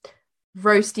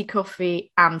roasty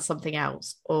coffee and something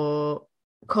else, or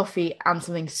coffee and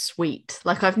something sweet.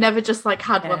 Like I've never just like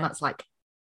had one that's like,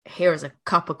 here is a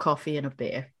cup of coffee and a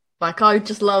beer. Like I would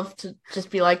just love to just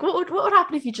be like, what would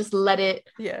happen if you just let it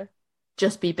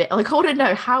just be bitter? Like I want to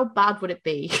know, how bad would it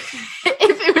be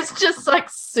if it was just like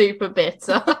super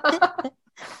bitter?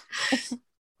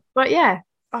 But yeah,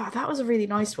 that was a really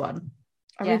nice one.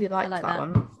 I really liked that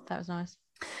one. That was nice.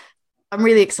 I'm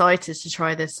really excited to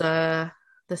try this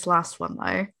this last one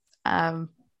though,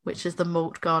 which is the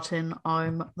Malt Garden.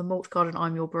 I'm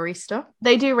Your Barista.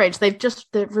 They do range.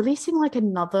 They're releasing like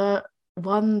another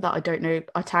one that I don't know.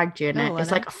 I tagged you in it.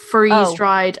 It's like a freeze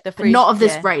dried, not of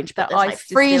this range, but there's like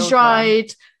freeze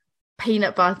dried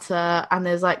peanut butter, and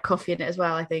there's like coffee in it as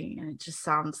well, I think, and it just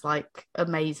sounds like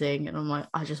amazing. And I'm like,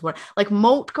 I just want like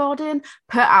Malt Garden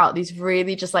put out these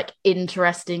really just like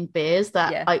interesting beers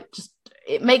that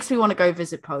it makes me want to go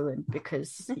visit Poland,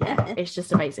 because it's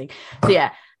just amazing. So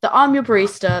the I'm Your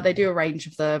Barista, they do a range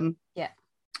of them.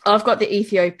 I've got the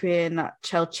Ethiopian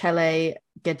Chelchele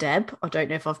Gedeb. I don't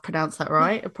know if I've pronounced that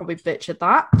right. I probably butchered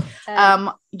that.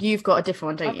 You've got a different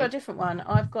one, don't you? I've got a different one.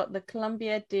 I've got the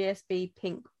Columbia DSB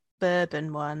Pink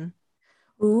Bourbon one.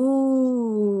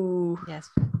 Ooh.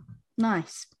 Yes.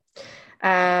 Nice.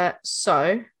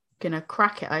 So, gonna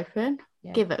crack it open,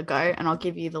 give it a go, and I'll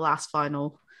give you the last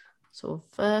final sort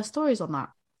of stories on that.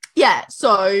 Yeah,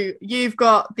 so you've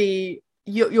got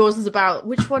yours is about,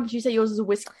 which one did you say yours is a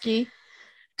whiskey?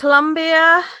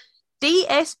 Columbia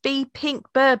DSB Pink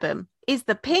Bourbon. Is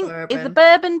the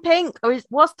bourbon pink, or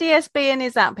what's DSB and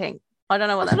is that pink? I don't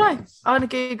know what that means. I'm gonna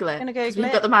Google it.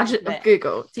 We've got the magic of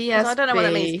Google. DSB. I don't know what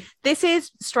that means. This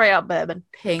is straight up bourbon.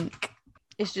 Pink.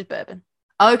 It's just bourbon.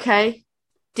 Okay.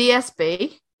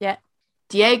 DSB. Yeah.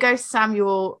 Diego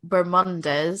Samuel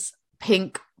Bermudez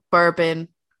Pink Bourbon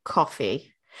Coffee.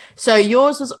 So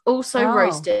yours was also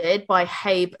roasted by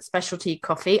Habe Specialty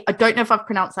Coffee. I don't know if I've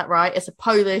pronounced that right. It's a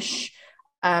Polish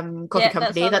coffee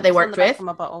company that they worked with.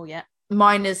 My bottle,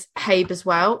 Mine is Habe as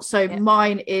well. So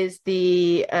mine is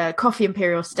the Coffee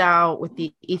Imperial Stout with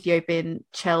the Ethiopian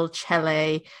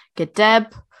Chelchele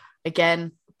Gedeb.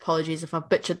 Again, apologies if I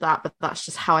butchered that, but that's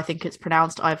just how I think it's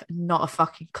pronounced. I've not a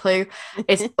fucking clue.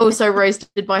 It's also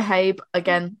roasted by Habe.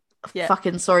 Again, Yeah.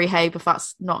 Fucking sorry, Habe, if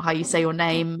that's not how you say your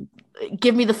name.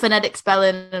 Give me the phonetic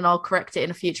spelling and I'll correct it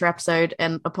in a future episode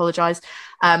and apologize.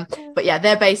 But yeah,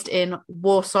 they're based in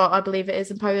Warsaw, I believe it is,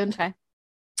 in Poland. Okay.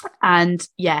 And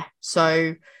yeah,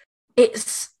 so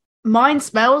mine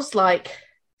smells like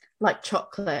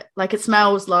chocolate. Like it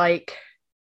smells like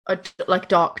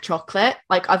dark chocolate.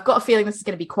 Like I've got a feeling this is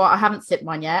going to be quite, I haven't sipped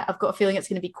mine yet. I've got a feeling it's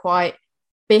going to be quite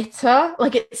bitter.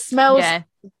 Like it smells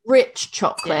rich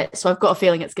chocolate. Yeah. So I've got a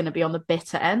feeling it's going to be on the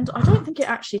bitter end. I don't think it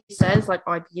actually says like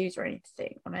IBUs or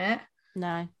anything on it.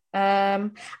 No.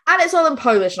 And it's all in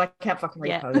Polish and I can't fucking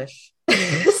read Polish. So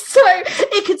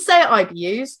it could say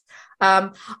IBUs.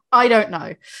 I don't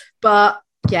know. But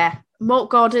yeah, Malt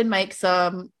Garden makes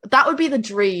that would be the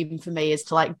dream for me, is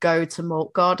to like go to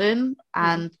Malt Garden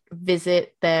and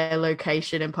visit their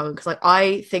location in Poland, because like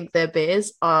I think their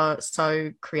beers are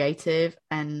so creative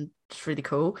and it's really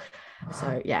cool.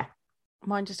 So yeah,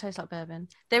 mine just tastes like bourbon.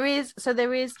 There is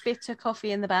bitter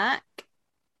coffee in the back,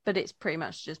 but it's pretty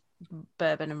much just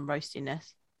bourbon and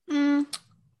roastiness.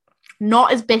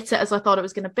 Not as bitter as I thought it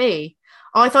was going to be.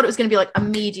 I thought it was going to be like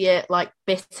immediate like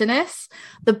bitterness.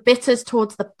 The bitters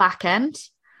towards the back end.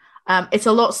 It's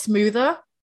a lot smoother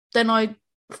than I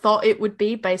thought it would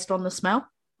be based on the smell.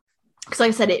 Because like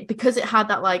I said, because it had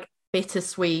that like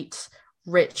bittersweet,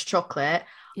 rich chocolate,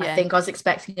 I think I was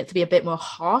expecting it to be a bit more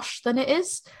harsh than it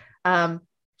is.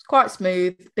 It's quite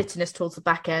smooth, bitterness towards the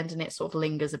back end, and it sort of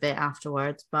lingers a bit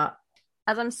afterwards. But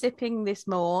as I'm sipping this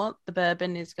more, the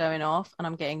bourbon is going off and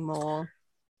I'm getting more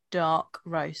dark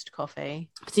roast coffee.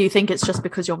 Do you think it's just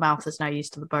because your mouth is now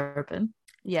used to the bourbon?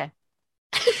 Yeah.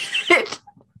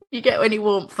 You get any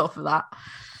warmth off of that?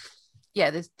 Yeah,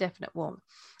 there's definite warmth.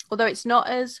 Although it's not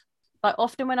as, like,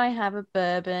 often when I have a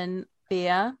bourbon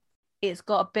beer, it's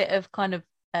got a bit of kind of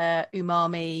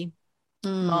umami,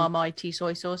 Marmite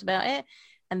soy sauce about it.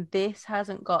 And this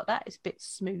hasn't got that. It's a bit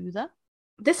smoother.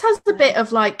 This has a bit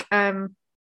of like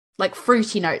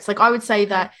fruity notes. Like I would say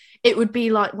that it would be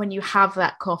like when you have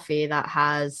that coffee that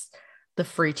has the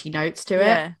fruity notes to it.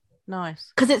 Yeah,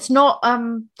 nice. Because it's not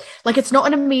it's not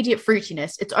an immediate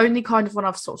fruitiness. It's only kind of when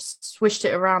I've sort of swished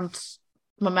it around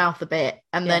my mouth a bit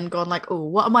and then gone like, oh,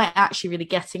 what am I actually really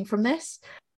getting from this?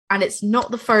 And it's not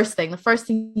the first thing. The first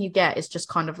thing you get is just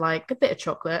kind of like a bit of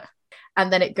chocolate,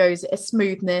 and then it goes a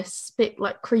smoothness, bit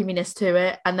like creaminess to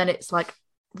it, and then it's like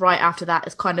right after that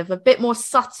is kind of a bit more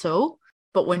subtle,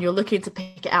 but when you're looking to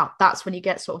pick it out, that's when you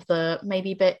get sort of the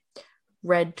maybe a bit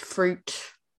red fruit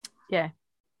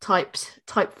type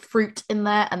fruit in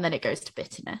there, and then it goes to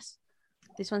bitterness.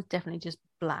 This one's definitely just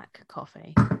black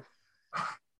coffee.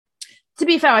 To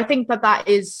be fair, I think that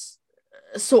is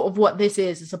sort of what this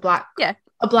is. It's a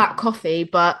black coffee,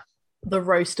 but the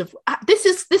roast of this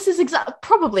is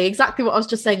probably exactly what I was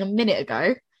just saying a minute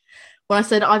ago when I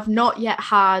said I've not yet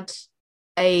had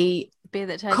a beer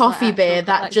that tastes coffee beer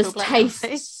that just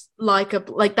tastes like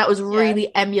that was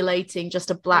really emulating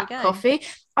just a black coffee.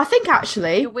 I think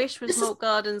actually your wish was Malt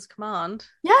Garden's command.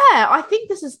 Yeah, I think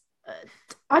this is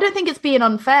I don't think it's being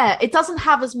unfair. It doesn't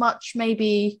have as much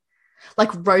maybe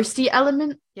like roasty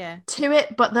element to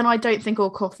it, but then I don't think all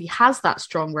coffee has that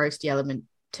strong roasty element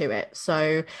to it.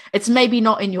 So it's maybe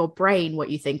not in your brain what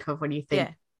you think of when you think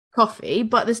coffee,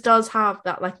 but this does have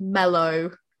that like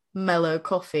mellow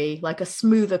coffee, like a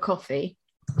smoother coffee.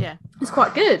 Yeah, it's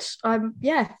quite good.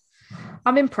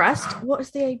 I'm impressed. What is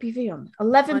the ABV on?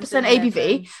 11%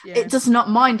 ABV. Yeah.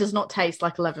 Mine does not taste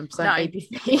like 11%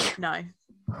 ABV. No.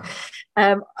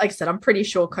 Like I said, I'm pretty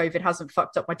sure COVID hasn't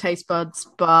fucked up my taste buds,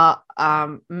 but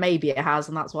maybe it has,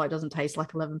 and that's why it doesn't taste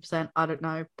like 11%. I don't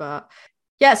know, but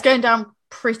yeah, it's going down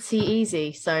pretty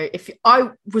easy. So if I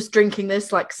was drinking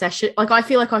this like session, like I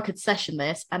feel like I could session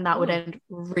this and that would end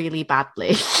really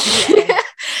badly.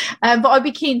 But I'd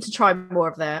be keen to try more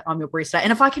of the I'm Your Barista,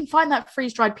 and if I can find that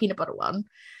freeze-dried peanut butter one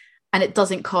and it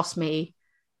doesn't cost me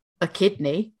a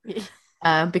kidney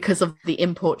because of the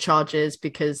import charges,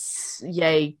 because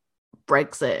yay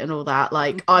Brexit and all that,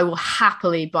 like I will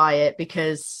happily buy it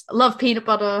because I love peanut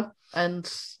butter, and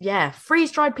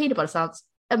freeze-dried peanut butter sounds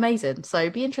amazing, so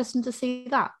it'd be interesting to see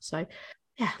that. So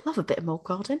yeah, love a bit of Malt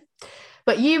Garden.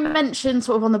 But you mentioned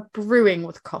sort of on the brewing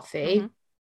with coffee,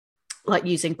 like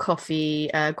using coffee,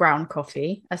 ground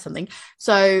coffee or something.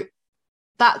 So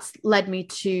that's led me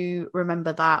to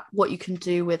remember that what you can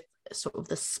do with sort of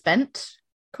the spent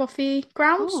coffee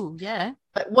grounds. Oh, yeah.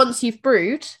 Like once you've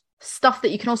brewed, stuff that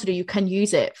you can also do, you can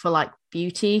use it for like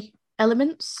beauty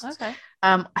elements. Okay.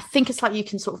 I think it's like you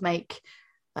can sort of make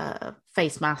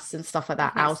face masks and stuff like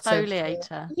that out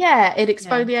exfoliator. It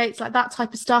exfoliates like that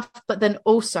type of stuff. But then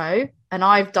also, and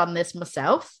I've done this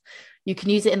myself, you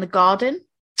can use it in the garden.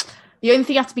 The only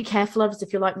thing you have to be careful of is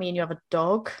if you're like me and you have a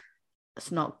dog,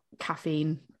 it's not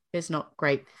caffeine is not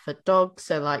great for dogs.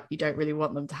 So like you don't really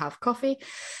want them to have coffee.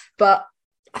 But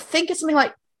I think it's something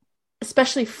like,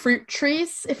 especially fruit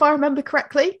trees, if I remember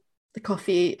correctly, the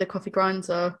coffee grinds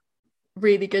are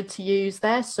really good to use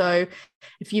there. So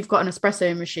if you've got an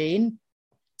espresso machine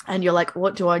and you're like,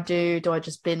 what do I do? Do I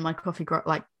just bin my coffee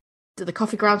like, do the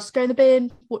coffee grounds just go in the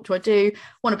bin? What do I do?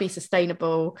 Want to be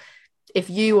sustainable. If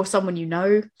you or someone you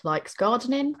know likes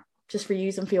gardening, just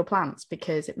reuse them for your plants,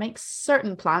 because it makes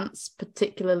certain plants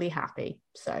particularly happy.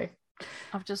 So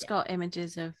I've just got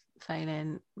images of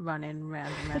Phelan running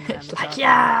round and round. Like,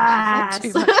 yes!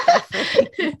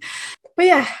 But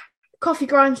yeah, coffee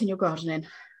grinds in your gardening.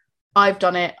 I've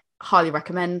done it. Highly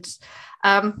recommend.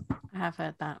 I have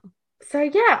heard that. So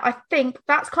yeah, I think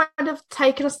that's kind of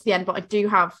taken us to the end, but I do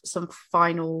have some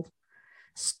final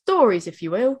stories, if you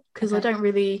will, because okay. I don't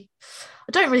really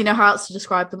know how else to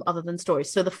describe them other than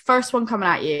stories. So the first one coming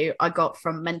at you, I got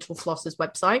from Mental Floss's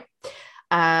website,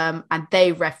 and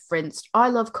they referenced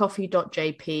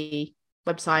ilovecoffee.jp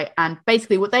website, and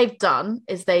basically what they've done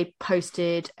is they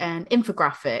posted an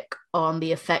infographic on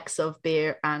the effects of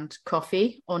beer and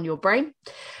coffee on your brain.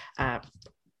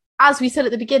 As we said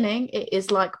at the beginning, it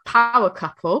is like power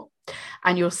couple,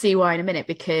 and you'll see why in a minute,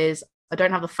 because I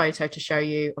don't have the photo to show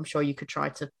you. I'm sure you could try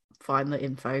to find the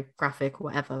infographic or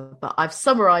whatever, but I've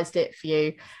summarized it for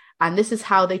you. And this is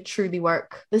how they truly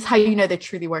work. This is how you know they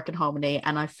truly work in harmony.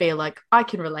 And I feel like I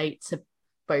can relate to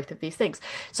both of these things.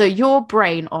 So your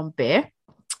brain on beer,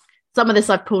 some of this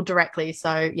I've pulled directly.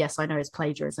 So yes, I know it's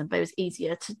plagiarism, but it was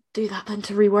easier to do that than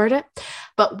to reword it.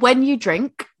 But when you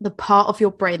drink, the part of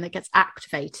your brain that gets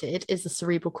activated is the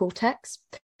cerebral cortex.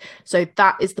 So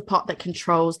that is the part that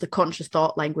controls the conscious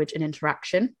thought, language, and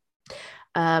interaction.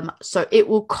 So it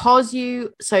will cause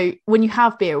you, so when you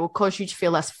have beer, it will cause you to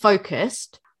feel less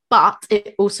focused, but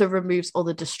it also removes all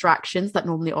the distractions that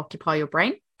normally occupy your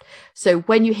brain. So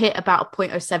when you hit about a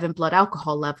 0.07 blood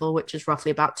alcohol level, which is roughly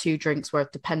about 2 drinks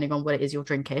worth, depending on what it is you're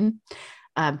drinking,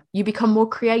 you become more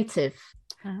creative.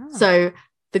 Oh. So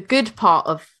the good part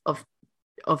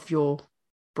of your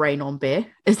brain on beer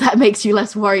is that it makes you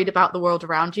less worried about the world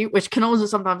around you, which can also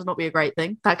sometimes not be a great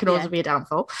thing. That can also be a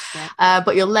downfall.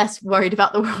 But you're less worried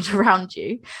about the world around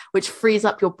you, which frees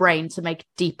up your brain to make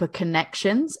deeper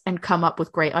connections and come up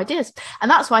with great ideas. And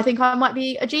that's why I think I might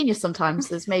be a genius sometimes,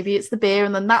 is maybe it's the beer,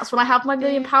 and then that's when I have my £1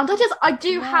 million ideas. I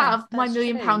do have my £1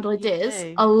 million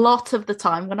ideas a lot of the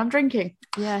time when I'm drinking.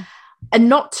 Yeah. And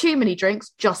not too many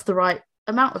drinks, just the right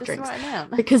amount of drinks.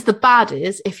 Because the bad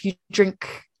is, if you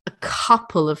drink a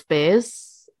couple of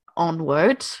beers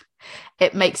onward,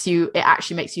 it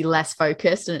actually makes you less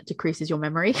focused, and it decreases your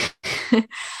memory.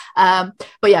 But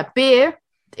yeah, beer,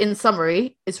 in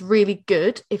summary, is really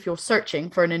good if you're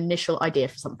searching for an initial idea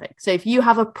for something. So if you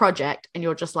have a project and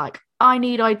you're just like, I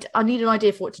need an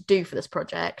idea for what to do for this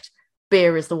project,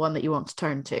 beer is the one that you want to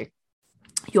turn to.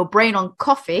 Your brain on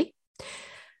coffee.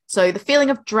 So the feeling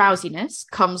of drowsiness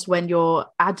comes when your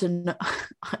adenosine,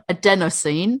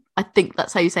 I think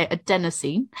that's how you say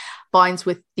adenosine, binds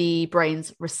with the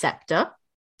brain's receptor.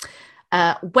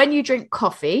 When you drink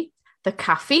coffee, the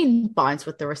caffeine binds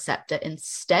with the receptor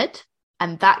instead,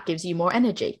 and that gives you more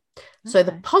energy. Okay. So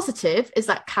the positive is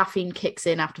that caffeine kicks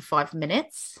in after 5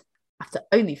 minutes, after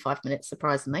only 5 minutes,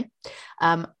 surprisingly,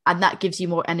 and that gives you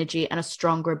more energy and a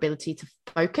stronger ability to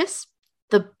focus.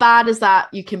 The bad is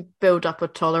that you can build up a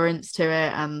tolerance to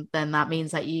it, and then that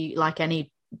means that you, like any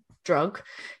drug,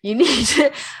 you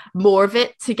need more of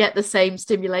it to get the same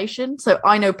stimulation. So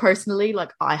I know personally,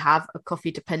 like, I have a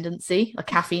coffee dependency, a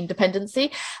caffeine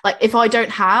dependency. Like, if I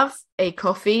don't have a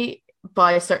coffee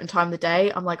by a certain time of the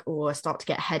day, I'm like, oh, I start to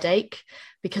get a headache,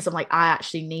 because I'm like, I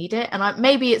actually need it. And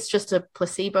maybe it's just a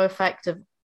placebo effect of,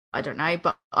 I don't know,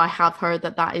 but I have heard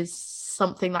that is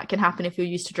something that can happen if you're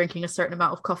used to drinking a certain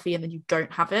amount of coffee and then you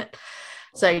don't have it.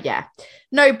 So yeah,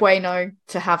 no bueno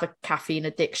to have a caffeine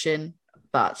addiction,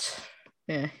 but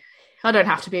yeah, I don't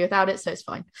have to be without it, so it's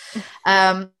fine.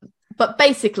 But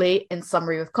basically, in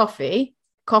summary, with coffee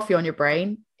on your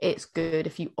brain, it's good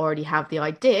if you already have the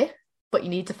idea, but you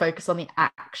need to focus on the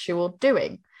actual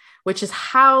doing, which is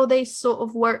how they sort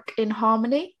of work in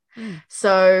harmony.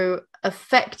 So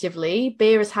effectively,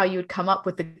 beer is how you would come up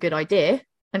with a good idea,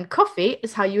 and coffee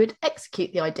is how you would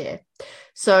execute the idea.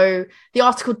 So the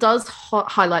article does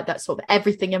highlight that sort of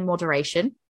everything in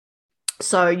moderation.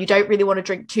 So you don't really want to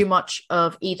drink too much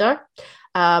of either.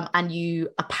 And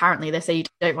they say you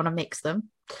don't want to mix them.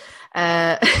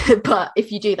 But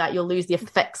if you do that, you'll lose the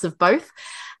effects of both.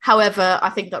 However, I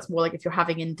think that's more like if you're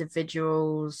having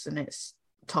individuals and it's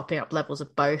topping up levels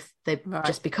of both. They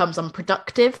just becomes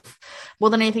unproductive more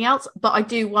than anything else. But I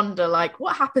do wonder, like,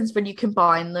 what happens when you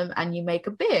combine them and you make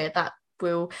a beer that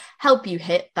will help you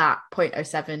hit that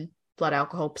 0.07 blood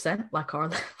alcohol percent, like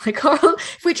our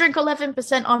if we drink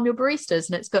 11% on your baristas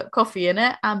and it's got coffee in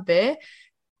it and beer,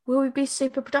 will we be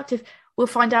super productive? We'll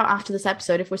find out after this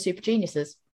episode if we're super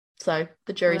geniuses. So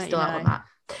the jury's still out on that.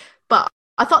 But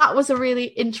I thought that was a really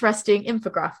interesting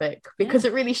infographic because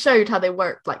it really showed how they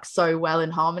worked like so well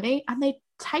in harmony and they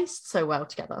taste so well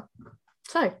together.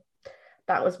 So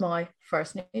that was my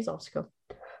first news article.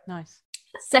 Nice.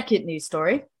 Second news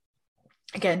story,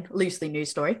 again, loosely news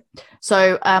story.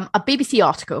 So a BBC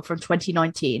article from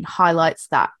 2019 highlights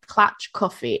that Klatch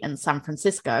Coffee in San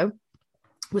Francisco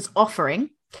was offering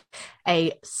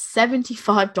a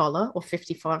 $75 or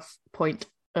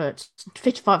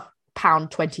 55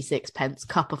 pound 26 pence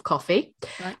cup of coffee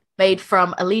made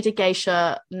from Elida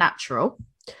Geisha Natural.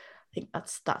 I think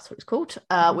that's what it's called,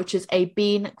 which is a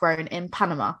bean grown in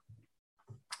Panama.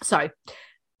 So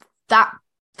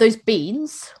those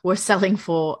beans were selling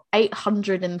for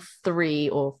 803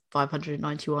 or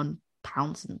 591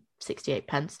 pounds and 68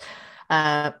 pence,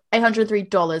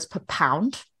 $803 per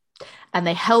pound. And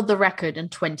they held the record in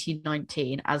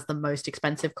 2019 as the most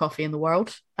expensive coffee in the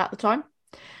world at the time,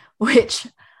 which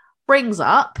brings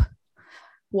up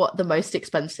what the most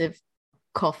expensive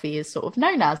coffee is sort of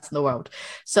known as in the world.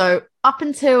 So up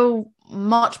until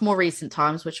much more recent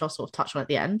times, which I'll sort of touch on at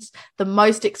the end, the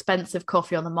most expensive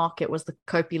coffee on the market was the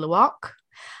Kopi Luwak,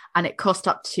 and it cost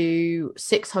up to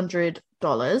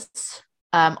 $600.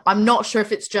 I'm not sure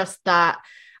if it's just that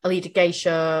Elida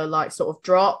Geisha like sort of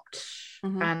dropped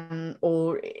and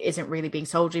or isn't really being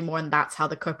sold anymore, and that's how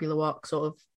the Kopi Luwak sort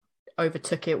of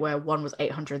overtook it, where one was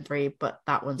 803 but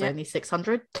that one's only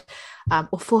 600,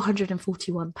 or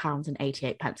 441 pounds and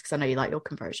 88 pence, because I know you like your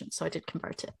conversion, so I did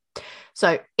convert it.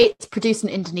 So it's produced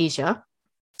in Indonesia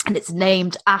and it's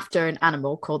named after an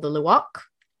animal called the luwak,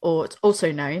 or it's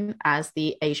also known as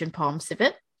the Asian palm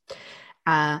civet.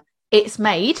 It's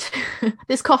made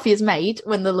this coffee is made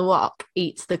when the luwak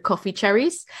eats the coffee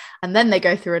cherries, and then they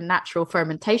go through a natural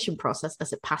fermentation process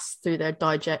as it passes through their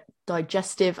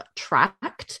digestive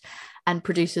tract and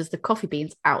produces the coffee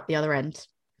beans out the other end,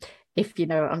 if you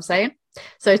know what I'm saying.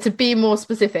 So to be more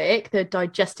specific, the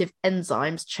digestive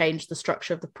enzymes change the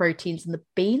structure of the proteins in the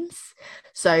beans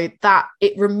so that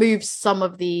it removes some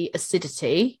of the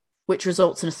acidity, which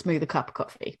results in a smoother cup of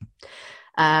coffee.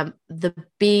 The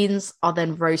beans are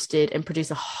then roasted and produce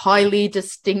a highly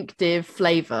distinctive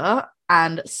flavor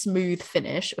and smooth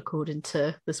finish, according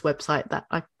to this website that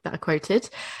I quoted.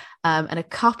 And a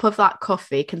cup of that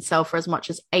coffee can sell for as much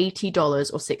as $80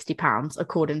 or £60,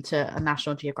 according to a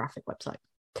National Geographic website.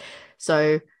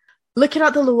 So looking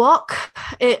at the luwak,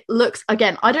 it looks,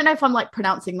 again, I don't know if I'm like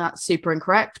pronouncing that super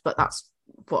incorrect, but that's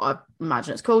what I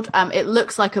imagine it's called. It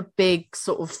looks like a big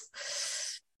sort of,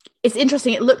 it's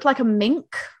interesting. It looked like a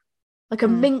mink,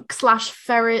 mink /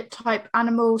 ferret type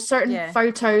animal. Certain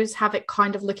photos have it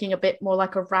kind of looking a bit more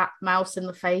like a rat mouse in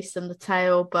the face and the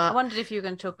tail. But I wondered if you were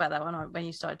going to talk about that one when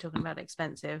you started talking about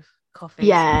expensive coffee.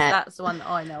 Yeah, that's the one that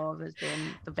I know of as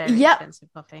being the very expensive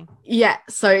coffee. Yeah,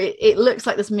 so it looks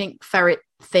like this mink ferret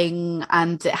thing,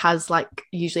 and it has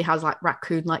usually has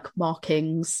raccoon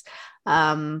markings,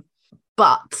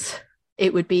 but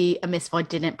it would be amiss if I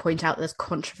didn't point out there's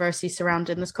controversy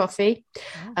surrounding this coffee,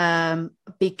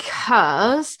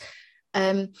 because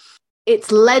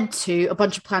it's led to a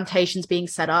bunch of plantations being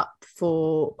set up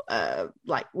for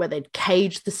where they'd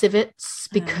cage the civets,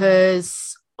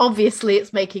 because obviously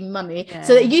it's making money.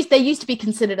 So they used to be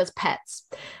considered as pets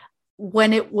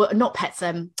when it were not pets,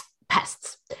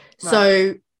 pests. Right.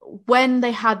 So when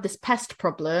they had this pest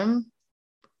problem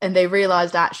and they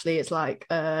realized actually it's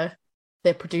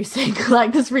they're producing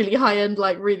this really high-end,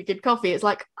 really good coffee. It's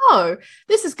oh,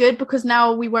 this is good because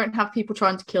now we won't have people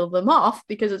trying to kill them off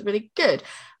because it's really good.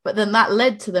 But then that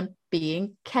led to them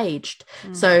being caged.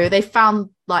 So they found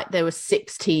there were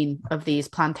 16 of these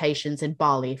plantations in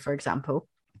Bali, for example.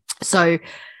 So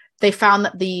they found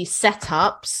that the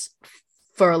setups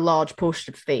for a large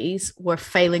portion of these were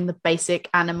failing the basic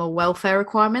animal welfare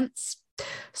requirements.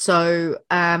 So,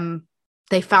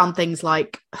 they found things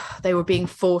they were being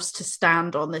forced to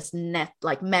stand on this net,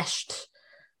 meshed,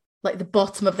 the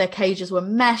bottom of their cages were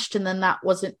meshed, and then that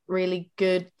wasn't really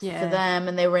good for them.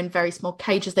 And they were in very small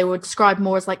cages. They were described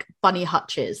more as bunny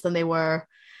hutches than they were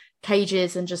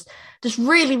cages, and just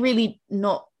really, really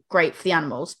not great for the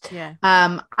animals.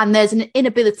 And there's an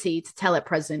inability to tell at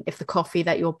present if the coffee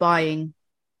that you're buying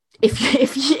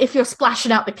if you're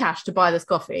splashing out the cash to buy this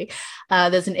coffee,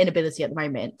 there's an inability at the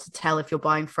moment to tell if you're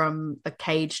buying from a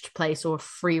caged place or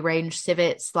free range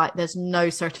civets. Like, there's no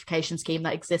certification scheme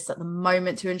that exists at the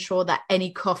moment to ensure that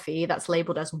any coffee that's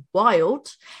labeled as wild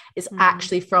is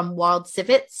actually from wild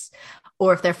civets,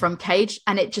 or if they're from caged.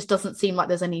 And it just doesn't seem like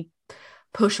there's any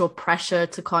push or pressure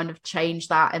to kind of change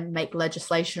that and make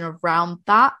legislation around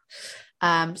that.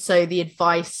 So the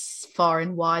advice far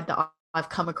and wide that I've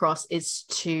come across is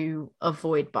to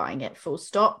avoid buying it, full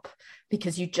stop,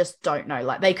 because you just don't know.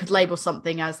 Like, they could label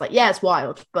something as like, yeah, it's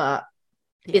wild, but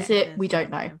is it? We don't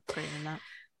know.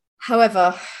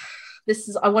 However,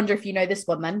 I wonder if you know this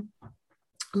one then.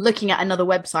 Looking at another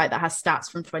website that has stats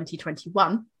from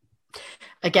 2021.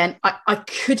 Again, I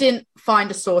couldn't find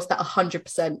a source that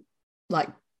 100% like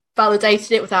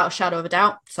validated it without a shadow of a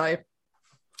doubt. So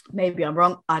maybe I'm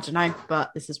wrong, I don't know,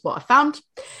 but this is what I found.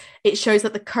 It shows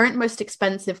that the current most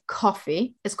expensive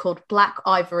coffee is called Black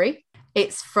Ivory.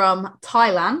 It's from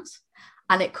Thailand,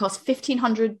 and it costs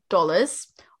 $1,500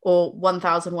 or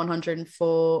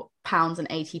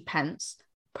 £1,104.80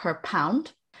 per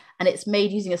pound. And it's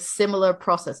made using a similar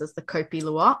process as the Kopi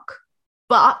Luwak,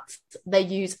 but they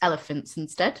use elephants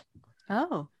instead.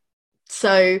 Oh.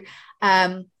 So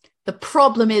the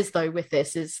problem is, though, with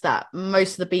this is that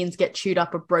most of the beans get chewed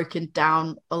up or broken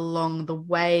down along the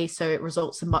way. So it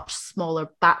results in much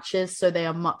smaller batches. So they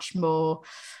are much more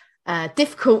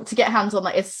difficult to get hands on.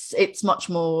 Like, it's much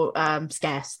more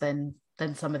scarce than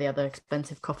some of the other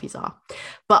expensive coffees are.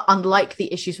 But unlike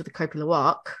the issues with the Kopi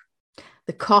Luwak,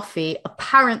 the coffee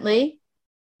apparently,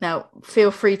 now feel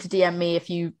free to DM me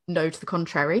if you know to the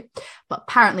contrary, but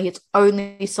apparently it's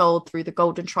only sold through the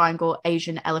Golden Triangle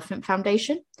Asian Elephant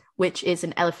Foundation, which is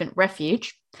an elephant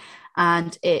refuge,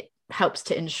 and it helps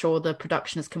to ensure the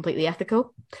production is completely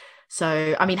ethical.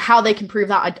 So, I mean, how they can prove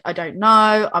that, I don't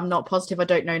know. I'm not positive. I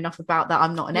don't know enough about that.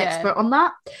 I'm not an expert on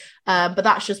that. But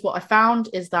that's just what I found,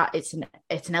 is that it's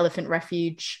an elephant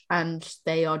refuge, and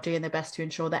they are doing their best to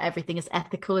ensure that everything is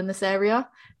ethical in this area.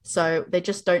 So they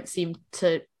just don't seem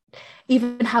to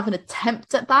even have an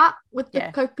attempt at that with the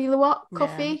Kopi Luwak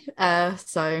coffee.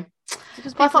 So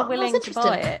because people are willing to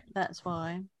buy it, that's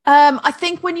why. I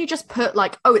think when you just put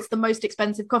like, oh, it's the most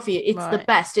expensive coffee, it's the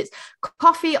best. It's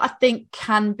coffee, I think,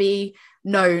 can be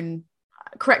known,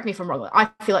 correct me if I'm wrong,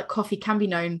 I feel like coffee can be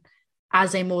known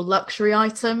as a more luxury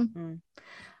item.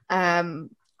 I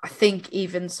think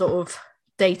even sort of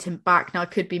dating back, now I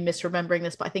could be misremembering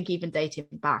this, but I think even dating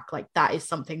back, like, that is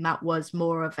something that was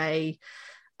more of a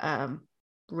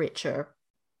richer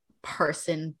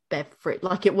person beverage.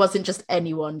 Like, it wasn't just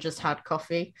anyone just had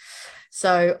coffee.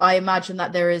 So I imagine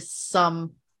that there is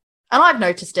some, and I've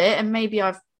noticed it, and maybe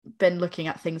I've been looking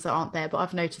at things that aren't there, but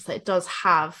I've noticed that it does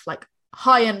have like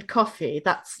high-end coffee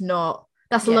that's a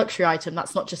luxury item,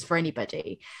 that's not just for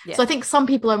anybody. So I think some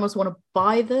people almost want to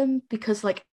buy them because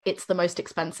like it's the most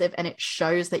expensive, and it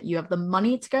shows that you have the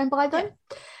money to go and buy them.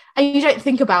 And you don't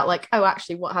think about like, oh,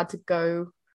 actually what had to go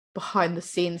behind the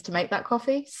scenes to make that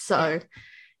coffee. So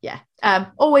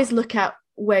always look at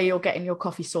where you're getting your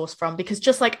coffee source from, because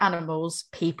just like animals,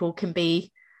 people can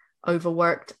be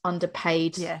overworked,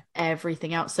 underpaid,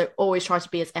 everything else. So always try to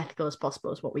be as ethical as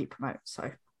possible is what we promote.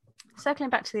 So circling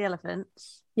back to the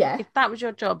elephants, if that was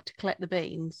your job to collect the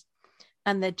beans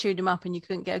and they'd chewed them up and you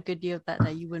couldn't get a good yield that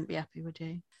day, you wouldn't be happy, would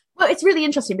you? Well, it's really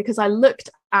interesting because I looked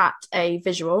at a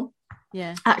visual.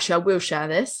 Yeah. Actually, I will share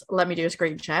this. Let me do a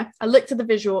screen share. I looked at the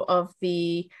visual of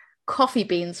the coffee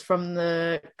beans from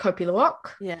the Kopi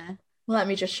Luwak. Yeah. Let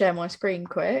me just share my screen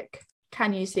quick.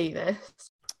 Can you see this?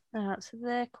 So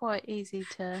they're quite easy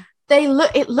to...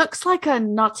 It looks like a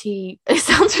nutty... It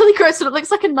sounds really gross, but it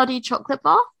looks like a nutty chocolate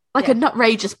bar. Like a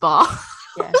Nutrageous bar.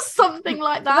 Yeah. Something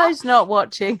like that. For those not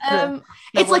watching.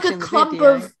 It's like a clump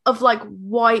of like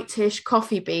whitish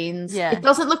coffee beans. Yeah. It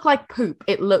doesn't look like poop.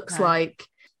 It looks like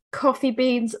coffee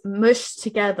beans mushed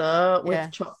together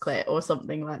with chocolate or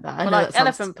something like that. I know like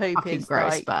elephant poop is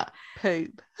gross, like but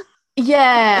poop.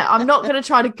 Yeah, I'm not going to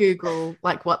try to Google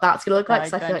like what that's going to look like,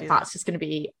 because I feel like that's just going to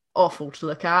be awful to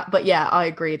look at. But yeah, I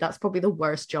agree. That's probably the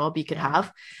worst job you could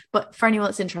have. But for anyone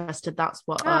that's interested, that's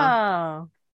what a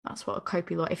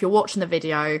Kopi Luwak. If you're watching the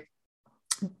video,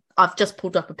 I've just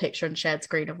pulled up a picture and shared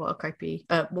screen of what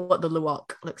the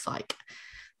Luwak looks like,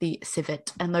 the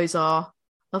civet, and those are,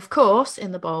 of course,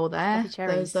 in the bowl there.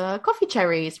 Those are coffee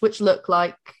cherries, which look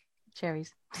like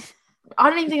cherries. I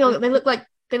don't even think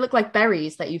they look like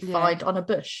berries that you find on a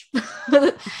bush.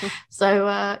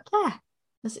 So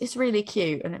It's really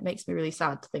cute, and it makes me really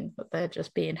sad to think that they're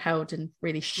just being held in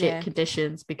really shit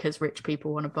conditions because rich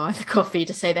people want to buy the coffee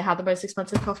to say they had the most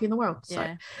expensive coffee in the world. So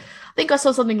I think I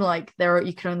saw something like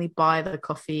you can only buy the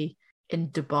coffee in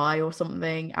Dubai or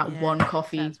something at one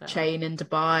coffee chain in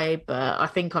Dubai, but I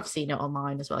think I've seen it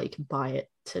online as well. You can buy it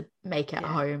to make it at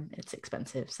home. It's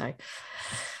expensive. So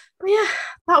but yeah,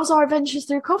 that was our adventures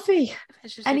through coffee.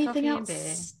 Anything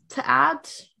else to add?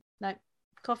 No,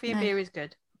 coffee and beer is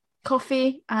good.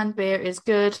 Coffee and beer is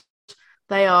good.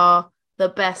 They are the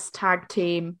best tag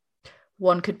team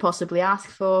one could possibly ask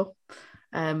for.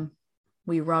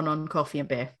 We run on coffee and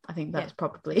beer. I think that's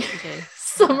probably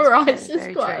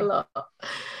summarizes quite a lot.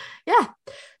 Yeah.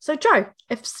 So Jo,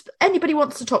 if anybody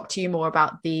wants to talk to you more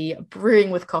about the brewing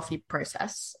with coffee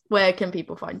process, where can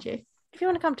people find you? If you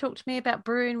want to come talk to me about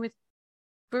brewing beer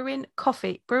with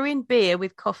coffee, even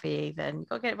you've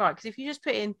got to get it right, because if you just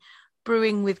put in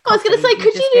brewing with coffee, I was going to say,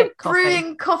 could you do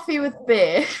brewing coffee with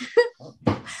beer?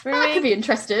 That could be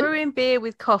interesting. Brewing beer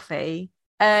with coffee.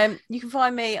 You can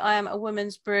find me. I am A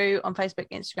Woman's Brew on Facebook,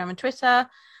 Instagram, and Twitter.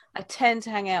 I tend to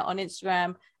hang out on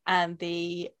Instagram, and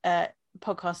the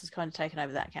podcast has kind of taken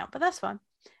over that account, but that's fine.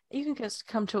 You can just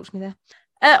come talk to me there.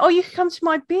 Or you can come to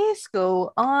my beer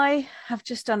school. I have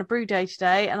just done a brew day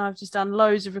today, and I've just done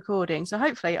loads of recording. So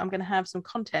hopefully I'm going to have some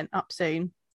content up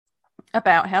soon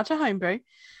about how to homebrew.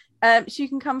 So you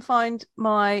can come find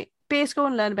my beer school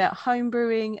and learn about home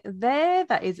brewing there.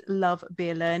 That is Love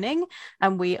Beer Learning,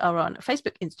 and we are on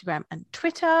Facebook, Instagram, and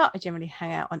Twitter. I generally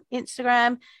hang out on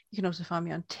Instagram. You can also find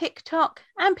me on TikTok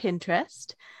and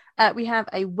Pinterest. We have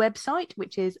a website,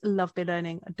 which is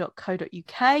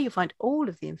lovebeerlearning.co.uk. You'll find all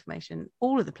of the information,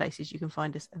 all of the places you can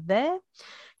find us there.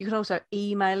 You can also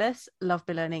email us,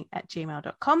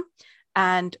 lovebeerlearning@gmail.com,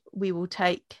 and we will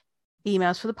take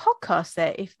emails for the podcast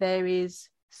there if there is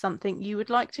something you would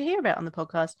like to hear about on the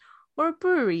podcast, or a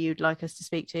brewery you'd like us to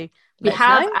speak to. We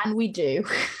have, and we do.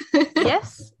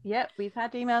 Yes, we've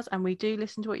had emails, and we do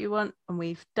listen to what you want, and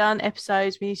we've done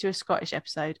episodes. We need to do a Scottish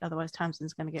episode, otherwise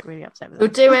Tamsin's going to get really upset with us. We'll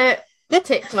do it.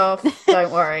 Ticked off.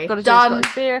 Don't worry. Got to do a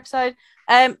Scottish beer episode.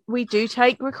 We do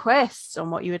take requests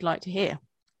on what you would like to hear,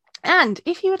 and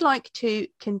if you would like to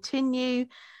continue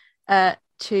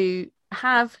to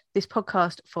have this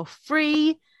podcast for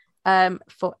free,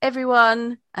 for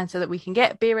everyone, and so that we can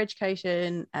get beer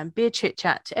education and beer chit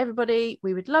chat to everybody,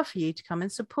 we would love for you to come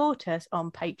and support us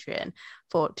on Patreon.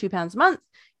 For £2 a month,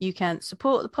 you can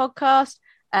support the podcast,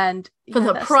 and for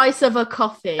the price of a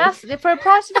coffee. That's for a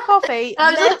price of a coffee.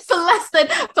 for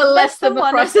less than the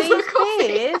price of a coffee.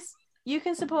 Beers, you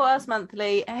can support us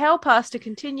monthly. Help us to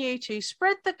continue to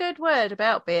spread the good word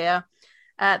about beer.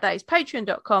 That is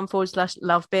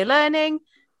patreon.com/lovebeerlearning.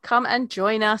 Come and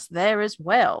join us there as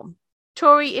well.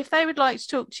 Tori, if they would like to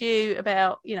talk to you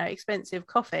about, expensive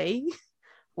coffee,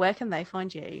 where can they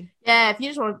find you? Yeah, if you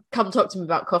just want to come talk to me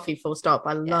about coffee, full stop.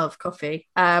 I love coffee.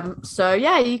 So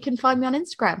yeah, you can find me on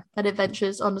Instagram at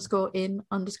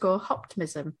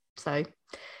adventures_in_optimism. So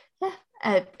yeah,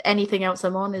 anything else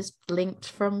I'm on is linked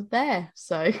from there.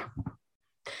 So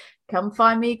come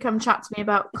find me, come chat to me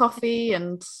about coffee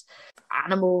and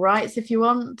animal rights if you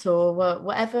want, or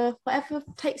whatever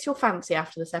takes your fancy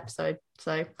after this episode.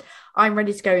 So I'm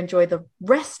ready to go enjoy the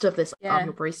rest of this I'm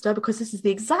Your Barista, because this is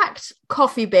the exact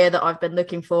coffee beer that I've been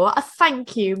looking for. A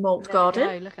thank you, Malt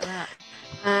Garden. Look at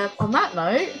that. On that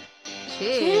note,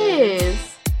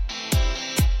 cheers.